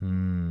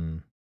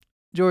 Mm.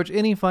 George,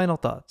 any final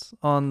thoughts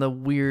on the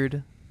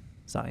weird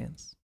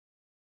science?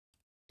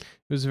 It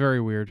was very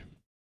weird.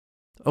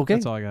 Okay.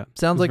 That's all I got. It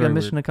Sounds was like a very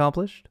mission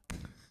accomplished.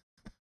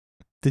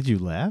 Did you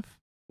laugh?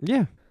 weird.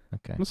 Yeah.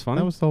 Okay. It was funny.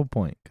 That was the whole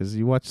point because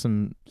you watched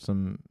some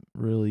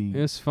really.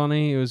 It was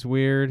funny. It was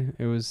weird.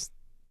 It was,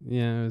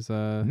 yeah, it was,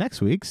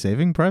 Next week,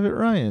 Saving Private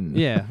Ryan.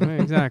 yeah,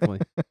 exactly.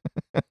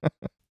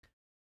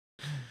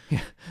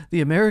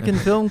 The American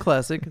film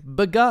classic,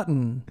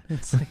 Begotten.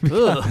 It's like,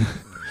 ugh.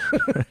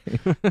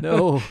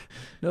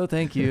 No,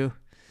 thank you.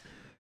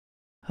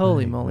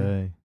 Holy moly.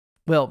 Hey.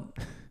 Well,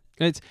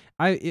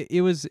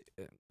 It was,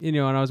 you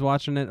know, when I was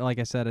watching it, like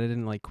I said, I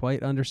didn't like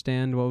quite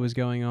understand what was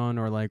going on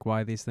or like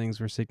why these things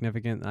were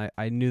significant.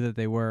 I knew that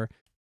they were.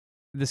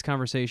 This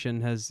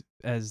conversation has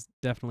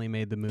definitely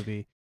made the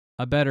movie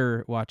a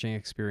better watching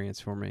experience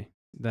for me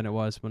than it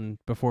was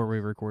before we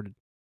recorded.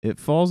 It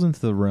falls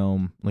into the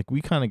realm, like we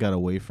kind of got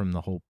away from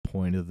the whole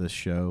point of this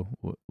show,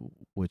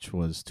 which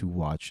was to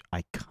watch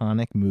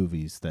iconic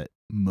movies that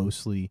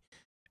mostly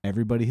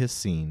everybody has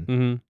seen.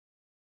 Mm-hmm.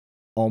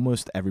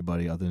 Almost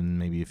everybody, other than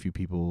maybe a few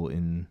people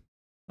in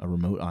a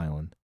remote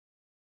island,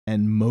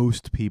 and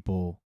most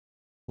people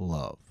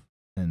love.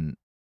 And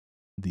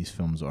these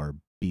films are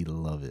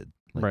beloved.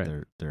 Like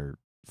Right. they're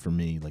for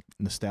me like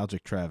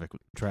nostalgic.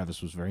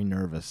 Travis was very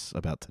nervous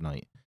about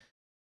tonight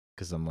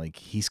because I'm like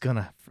he's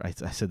gonna. I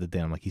said to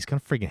Dan, I'm like he's gonna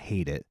freaking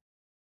hate it,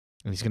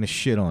 and he's gonna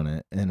shit on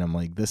it. And I'm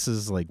like this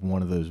is like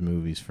one of those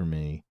movies for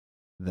me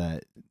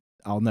that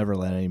I'll never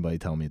let anybody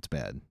tell me it's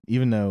bad.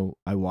 Even though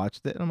I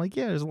watched it, and I'm like,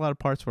 yeah, there's a lot of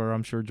parts where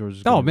I'm sure George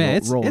is Oh gonna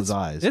man, roll his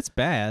eyes. It's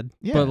bad.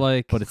 Yeah, but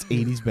like, but it's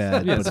 80s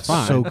bad, Yeah, but it's it's so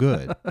fine.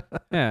 good.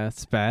 yeah,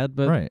 it's bad,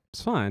 but Right.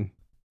 it's fine.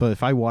 But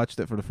if I watched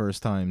it for the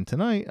first time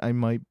tonight, I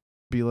might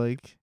be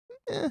like,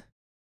 eh.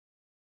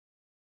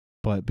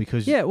 But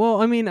because Yeah,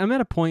 well, I mean, I'm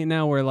at a point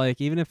now where like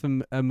even if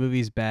a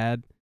movie's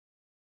bad,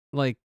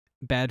 like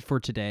bad for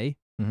today,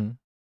 Mhm.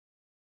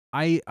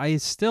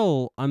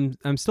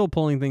 I'm still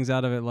pulling things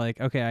out of it. Like,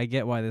 okay, I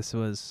get why this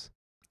was.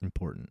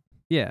 important.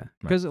 Yeah,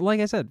 because like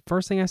I said,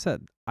 first thing I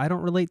said, I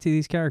don't relate to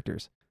these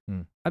characters.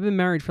 I've been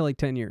married for like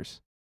 10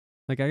 years.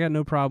 Like, I got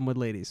no problem with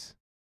ladies.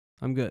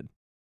 I'm good.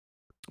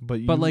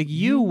 But like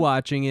you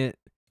watching it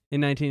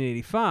in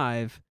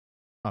 1985,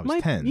 I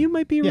was 10. you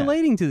might be Yeah.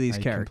 relating to these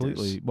I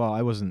characters. Well,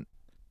 I wasn't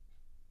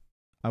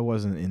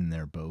in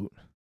their boat.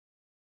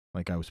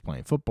 Like, I was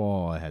playing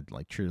football. I had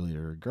like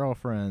cheerleader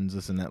girlfriends,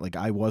 this and that. Like,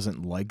 I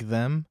wasn't like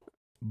them,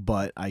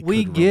 but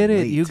We could get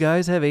relate. it. You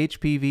guys have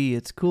HPV.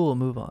 It's cool.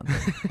 Move on.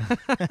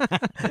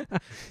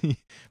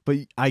 But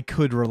I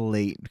could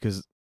relate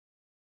because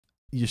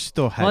you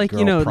still had like, girl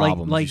you know,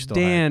 problems. like You still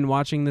Dan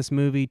watching this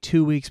movie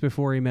 2 weeks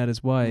before he met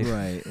his wife. had,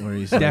 right, where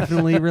he's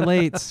Definitely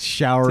relates.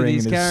 showering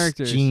these in his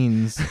characters.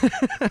 jeans.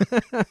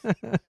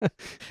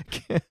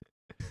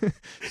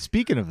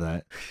 Speaking of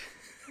that,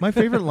 my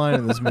favorite line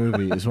in this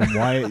movie is when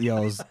Wyatt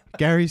yells,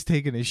 "Gary's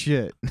taking a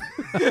shit."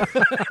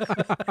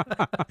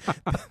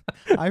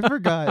 I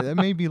forgot. That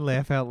made me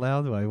laugh out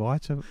loud when I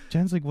watch it.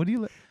 Jen's like, "What do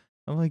you?"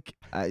 I'm like,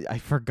 I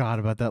forgot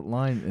about that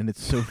line, and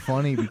it's so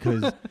funny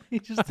because He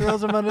just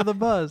throws him under the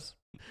bus.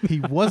 he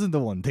wasn't the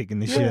one taking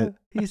the shit,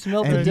 He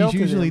smelled and the he's Delta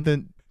usually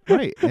him.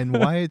 right. And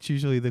Wyatt's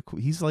usually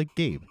he's like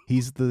Gabe.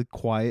 He's the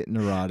quiet,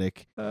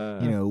 neurotic,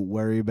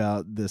 worry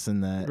about this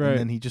and that, Right. and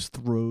then he just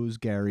throws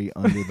Gary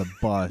under the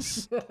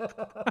bus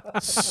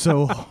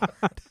so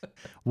hard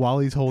while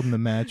he's holding the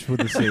match with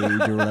the sage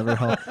or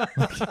whatever.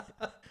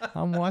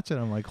 I'm watching.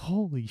 I'm like,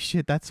 holy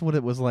shit, that's what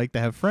it was like to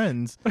have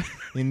friends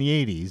in the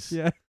 80s.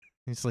 Yeah.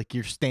 It's like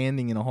you're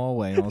standing in a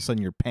hallway and all of a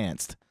sudden you're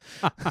pantsed.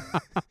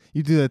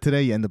 You do that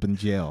today, you end up in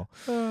jail.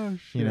 Oh,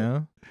 shit. You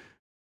know?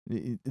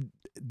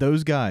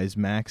 Those guys,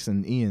 Max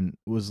and Ian,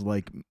 was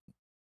like,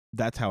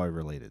 that's how I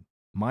related.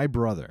 My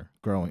brother,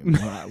 when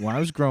I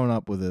was growing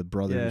up with a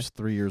brother who was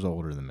 3 years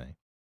older than me,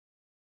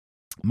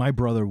 my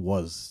brother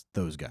was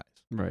those guys.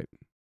 Right.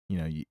 You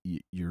know,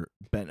 you're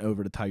bent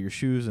over to tie your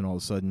shoes, and all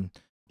of a sudden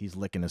he's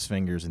licking his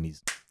fingers and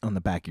he's on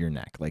the back of your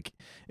neck. Like,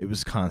 it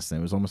was constant.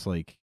 It was almost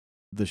like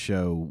the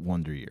show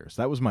Wonder Years.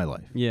 That was my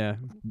life. Yeah.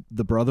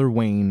 The brother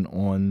Wayne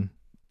on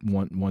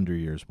Wonder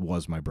Years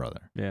was my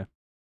brother. Yeah.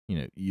 You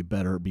know, you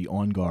better be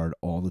on guard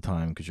all the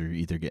time because you're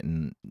either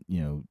getting,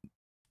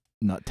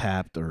 nut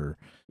tapped or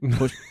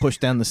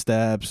pushed down the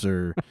steps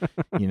or,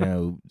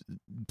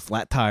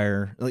 flat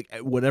tire. Like,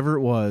 whatever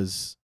it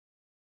was,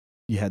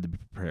 you had to be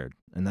prepared.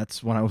 And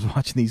that's when I was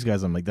watching these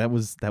guys. I'm like, that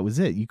was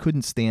it. You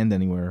couldn't stand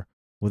anywhere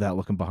without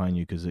looking behind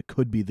you because it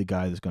could be the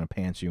guy that's going to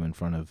pants you in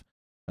front of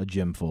a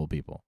gym full of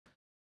people.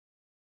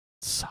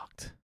 It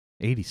sucked.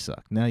 80s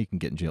sucked. Now you can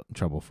get in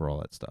trouble for all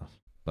that stuff.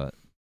 But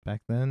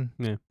back then,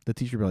 the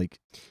teacher would be like,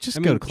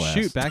 just go to class.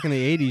 Shoot, back in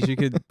the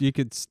 80s, you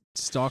could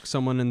stalk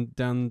someone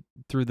down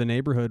through the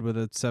neighborhood with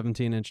a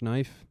 17-inch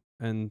knife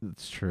and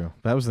That's true.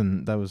 That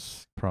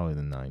was probably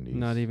the 90s.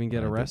 not even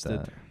get when I did arrested.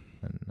 that.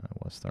 And I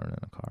was thrown in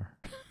a car.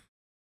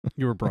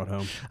 You were brought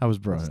home. I was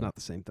brought It's in. not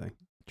the same thing.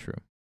 True.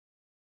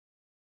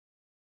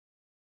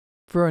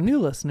 For our new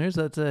listeners,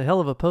 that's a hell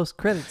of a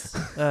post-credits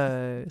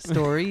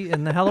story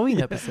in the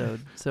Halloween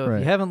episode. So if Right.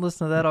 you haven't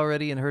listened to that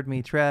already and heard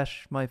me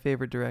trash my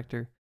favorite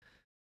director,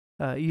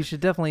 you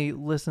should definitely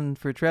listen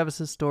for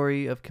Travis's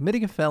story of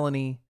committing a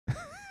felony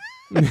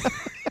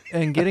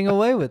and getting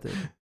away with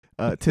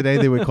it. Today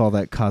they would call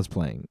that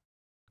cosplaying.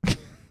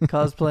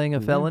 Cosplaying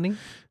a felony?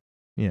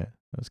 Yeah,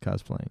 I was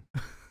cosplaying.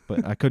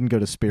 But I couldn't go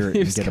to Spirit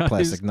He and was get a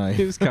plastic knife.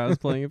 He was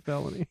cosplaying a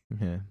felony.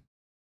 Yeah.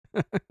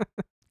 It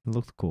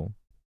looked cool.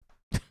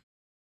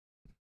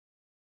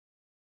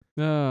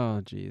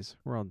 Oh, jeez.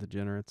 We're all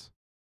degenerates.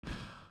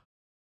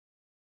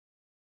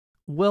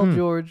 Well,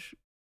 George,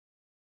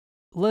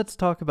 let's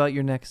talk about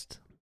your next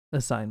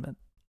assignment.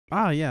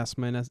 Ah, yes,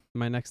 my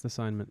next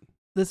assignment.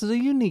 This is a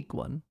unique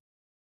one,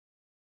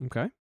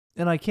 Okay.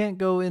 and I can't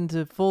go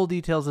into full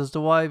details as to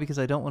why because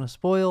I don't want to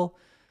spoil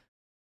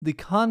the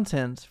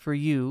content for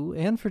you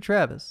and for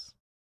Travis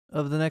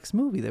of the next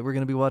movie that we're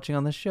going to be watching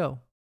on this show.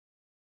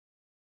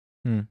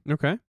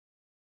 Okay.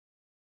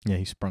 Yeah,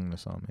 he sprung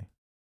this on me.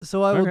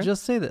 So I will Okay.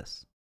 just say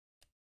this.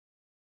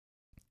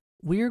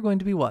 We are going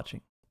to be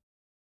watching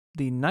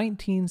the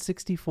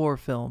 1964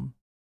 film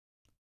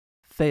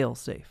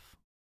Failsafe.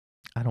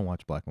 I don't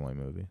watch black and white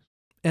movies.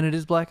 And it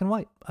is black and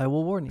white. I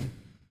will warn you.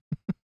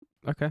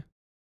 Okay.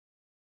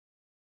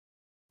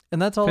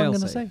 And that's all I'm going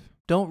to Failsafe. say.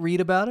 Don't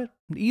read about it,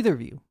 either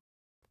of you.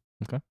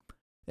 Okay.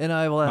 And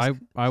I will ask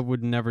I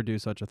would never do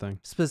such a thing.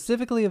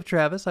 specifically of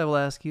Travis, I will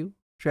ask you,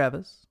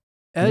 Travis,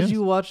 as Yes.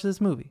 you watch this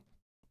movie,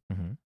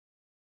 Mm-hmm.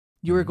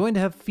 you are Mhm. going to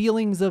have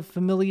feelings of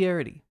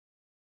familiarity.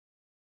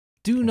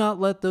 Do Okay. not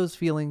let those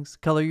feelings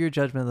color your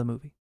judgment of the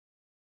movie.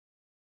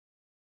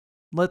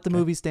 Let the Okay.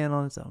 movie stand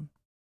on its own.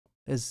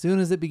 As soon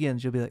as it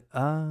begins, you'll be like,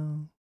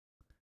 oh,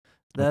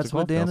 What's that's it what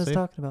called? Dan is Failsafe?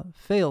 talking about.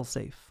 Fail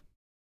safe.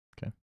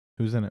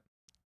 Who's in it?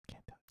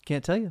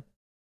 Can't tell you.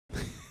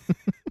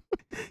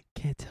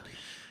 Can't tell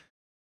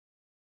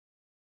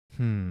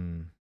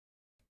you.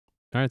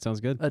 All right, sounds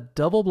good. A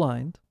double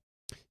blind.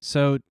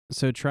 So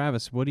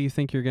Travis, what do you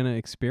think you're gonna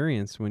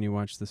experience when you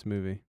watch this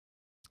movie?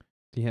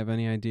 Do you have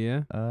any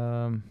idea?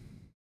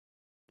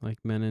 Like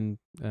men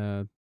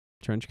in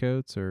trench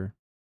coats, or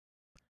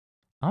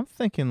I'm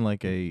thinking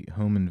like a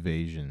home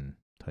invasion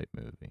type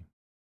movie.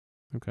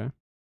 Okay.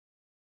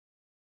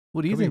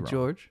 What do you Could be think, wrong.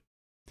 George?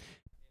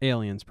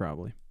 Aliens,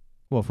 probably.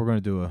 Well, if we're going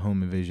to do a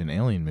home invasion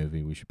alien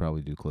movie, we should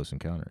probably do Close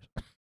Encounters.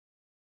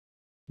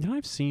 You know,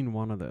 I've seen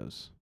one of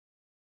those.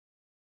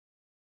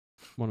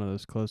 One of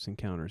those Close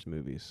Encounters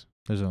movies.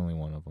 There's only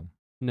one of them.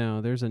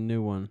 No, there's a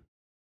new one.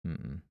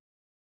 Mm-mm.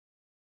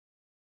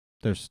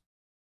 There's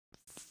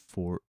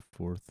fourth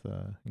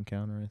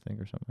encounter, I think,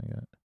 or something like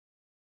that.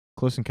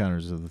 Close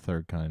Encounters of the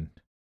Third Kind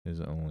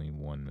is only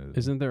one movie.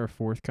 Isn't there a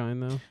fourth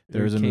kind, though?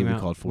 There Or is a came movie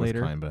out called Fourth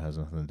later? Kind, but it has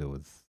nothing to do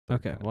with Third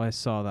Okay, Kind. well, I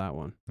saw that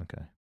one.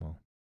 Okay, well.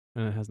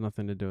 And it has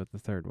nothing to do with the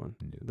third one.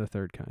 No. The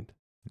third kind.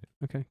 No.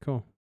 Okay,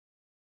 cool.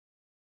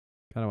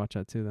 Gotta watch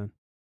that too then.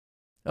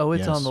 Oh,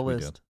 it's on Yes, the we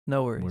list.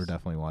 No worries. We're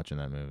definitely watching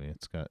that movie.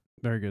 It's got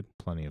Very good.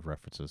 plenty of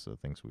references to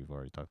things we've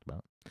already talked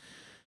about.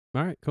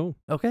 All right, cool.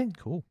 Okay.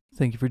 Cool.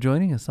 Thank you for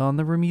joining us on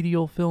the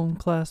Remedial Film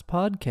Class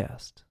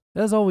podcast.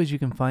 As always, you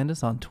can find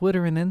us on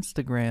Twitter and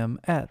Instagram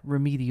at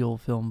Remedial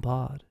Film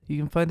Pod. You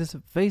can find us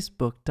at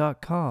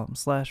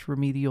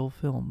facebook.com/Remedial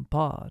Film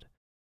Pod.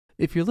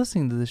 If you're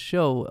listening to this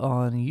show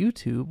on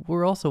YouTube,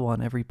 we're also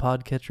on every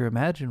podcatcher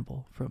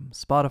imaginable, from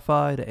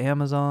Spotify to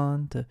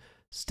Amazon to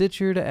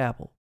Stitcher to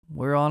Apple.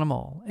 We're on them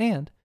all.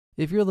 And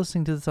if you're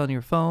listening to this on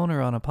your phone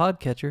or on a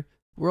podcatcher,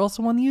 we're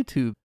also on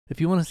YouTube.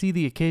 If you want to see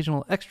the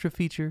occasional extra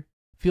feature,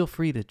 feel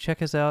free to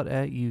check us out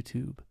at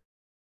YouTube.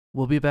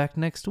 We'll be back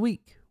next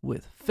week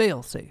with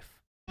Failsafe.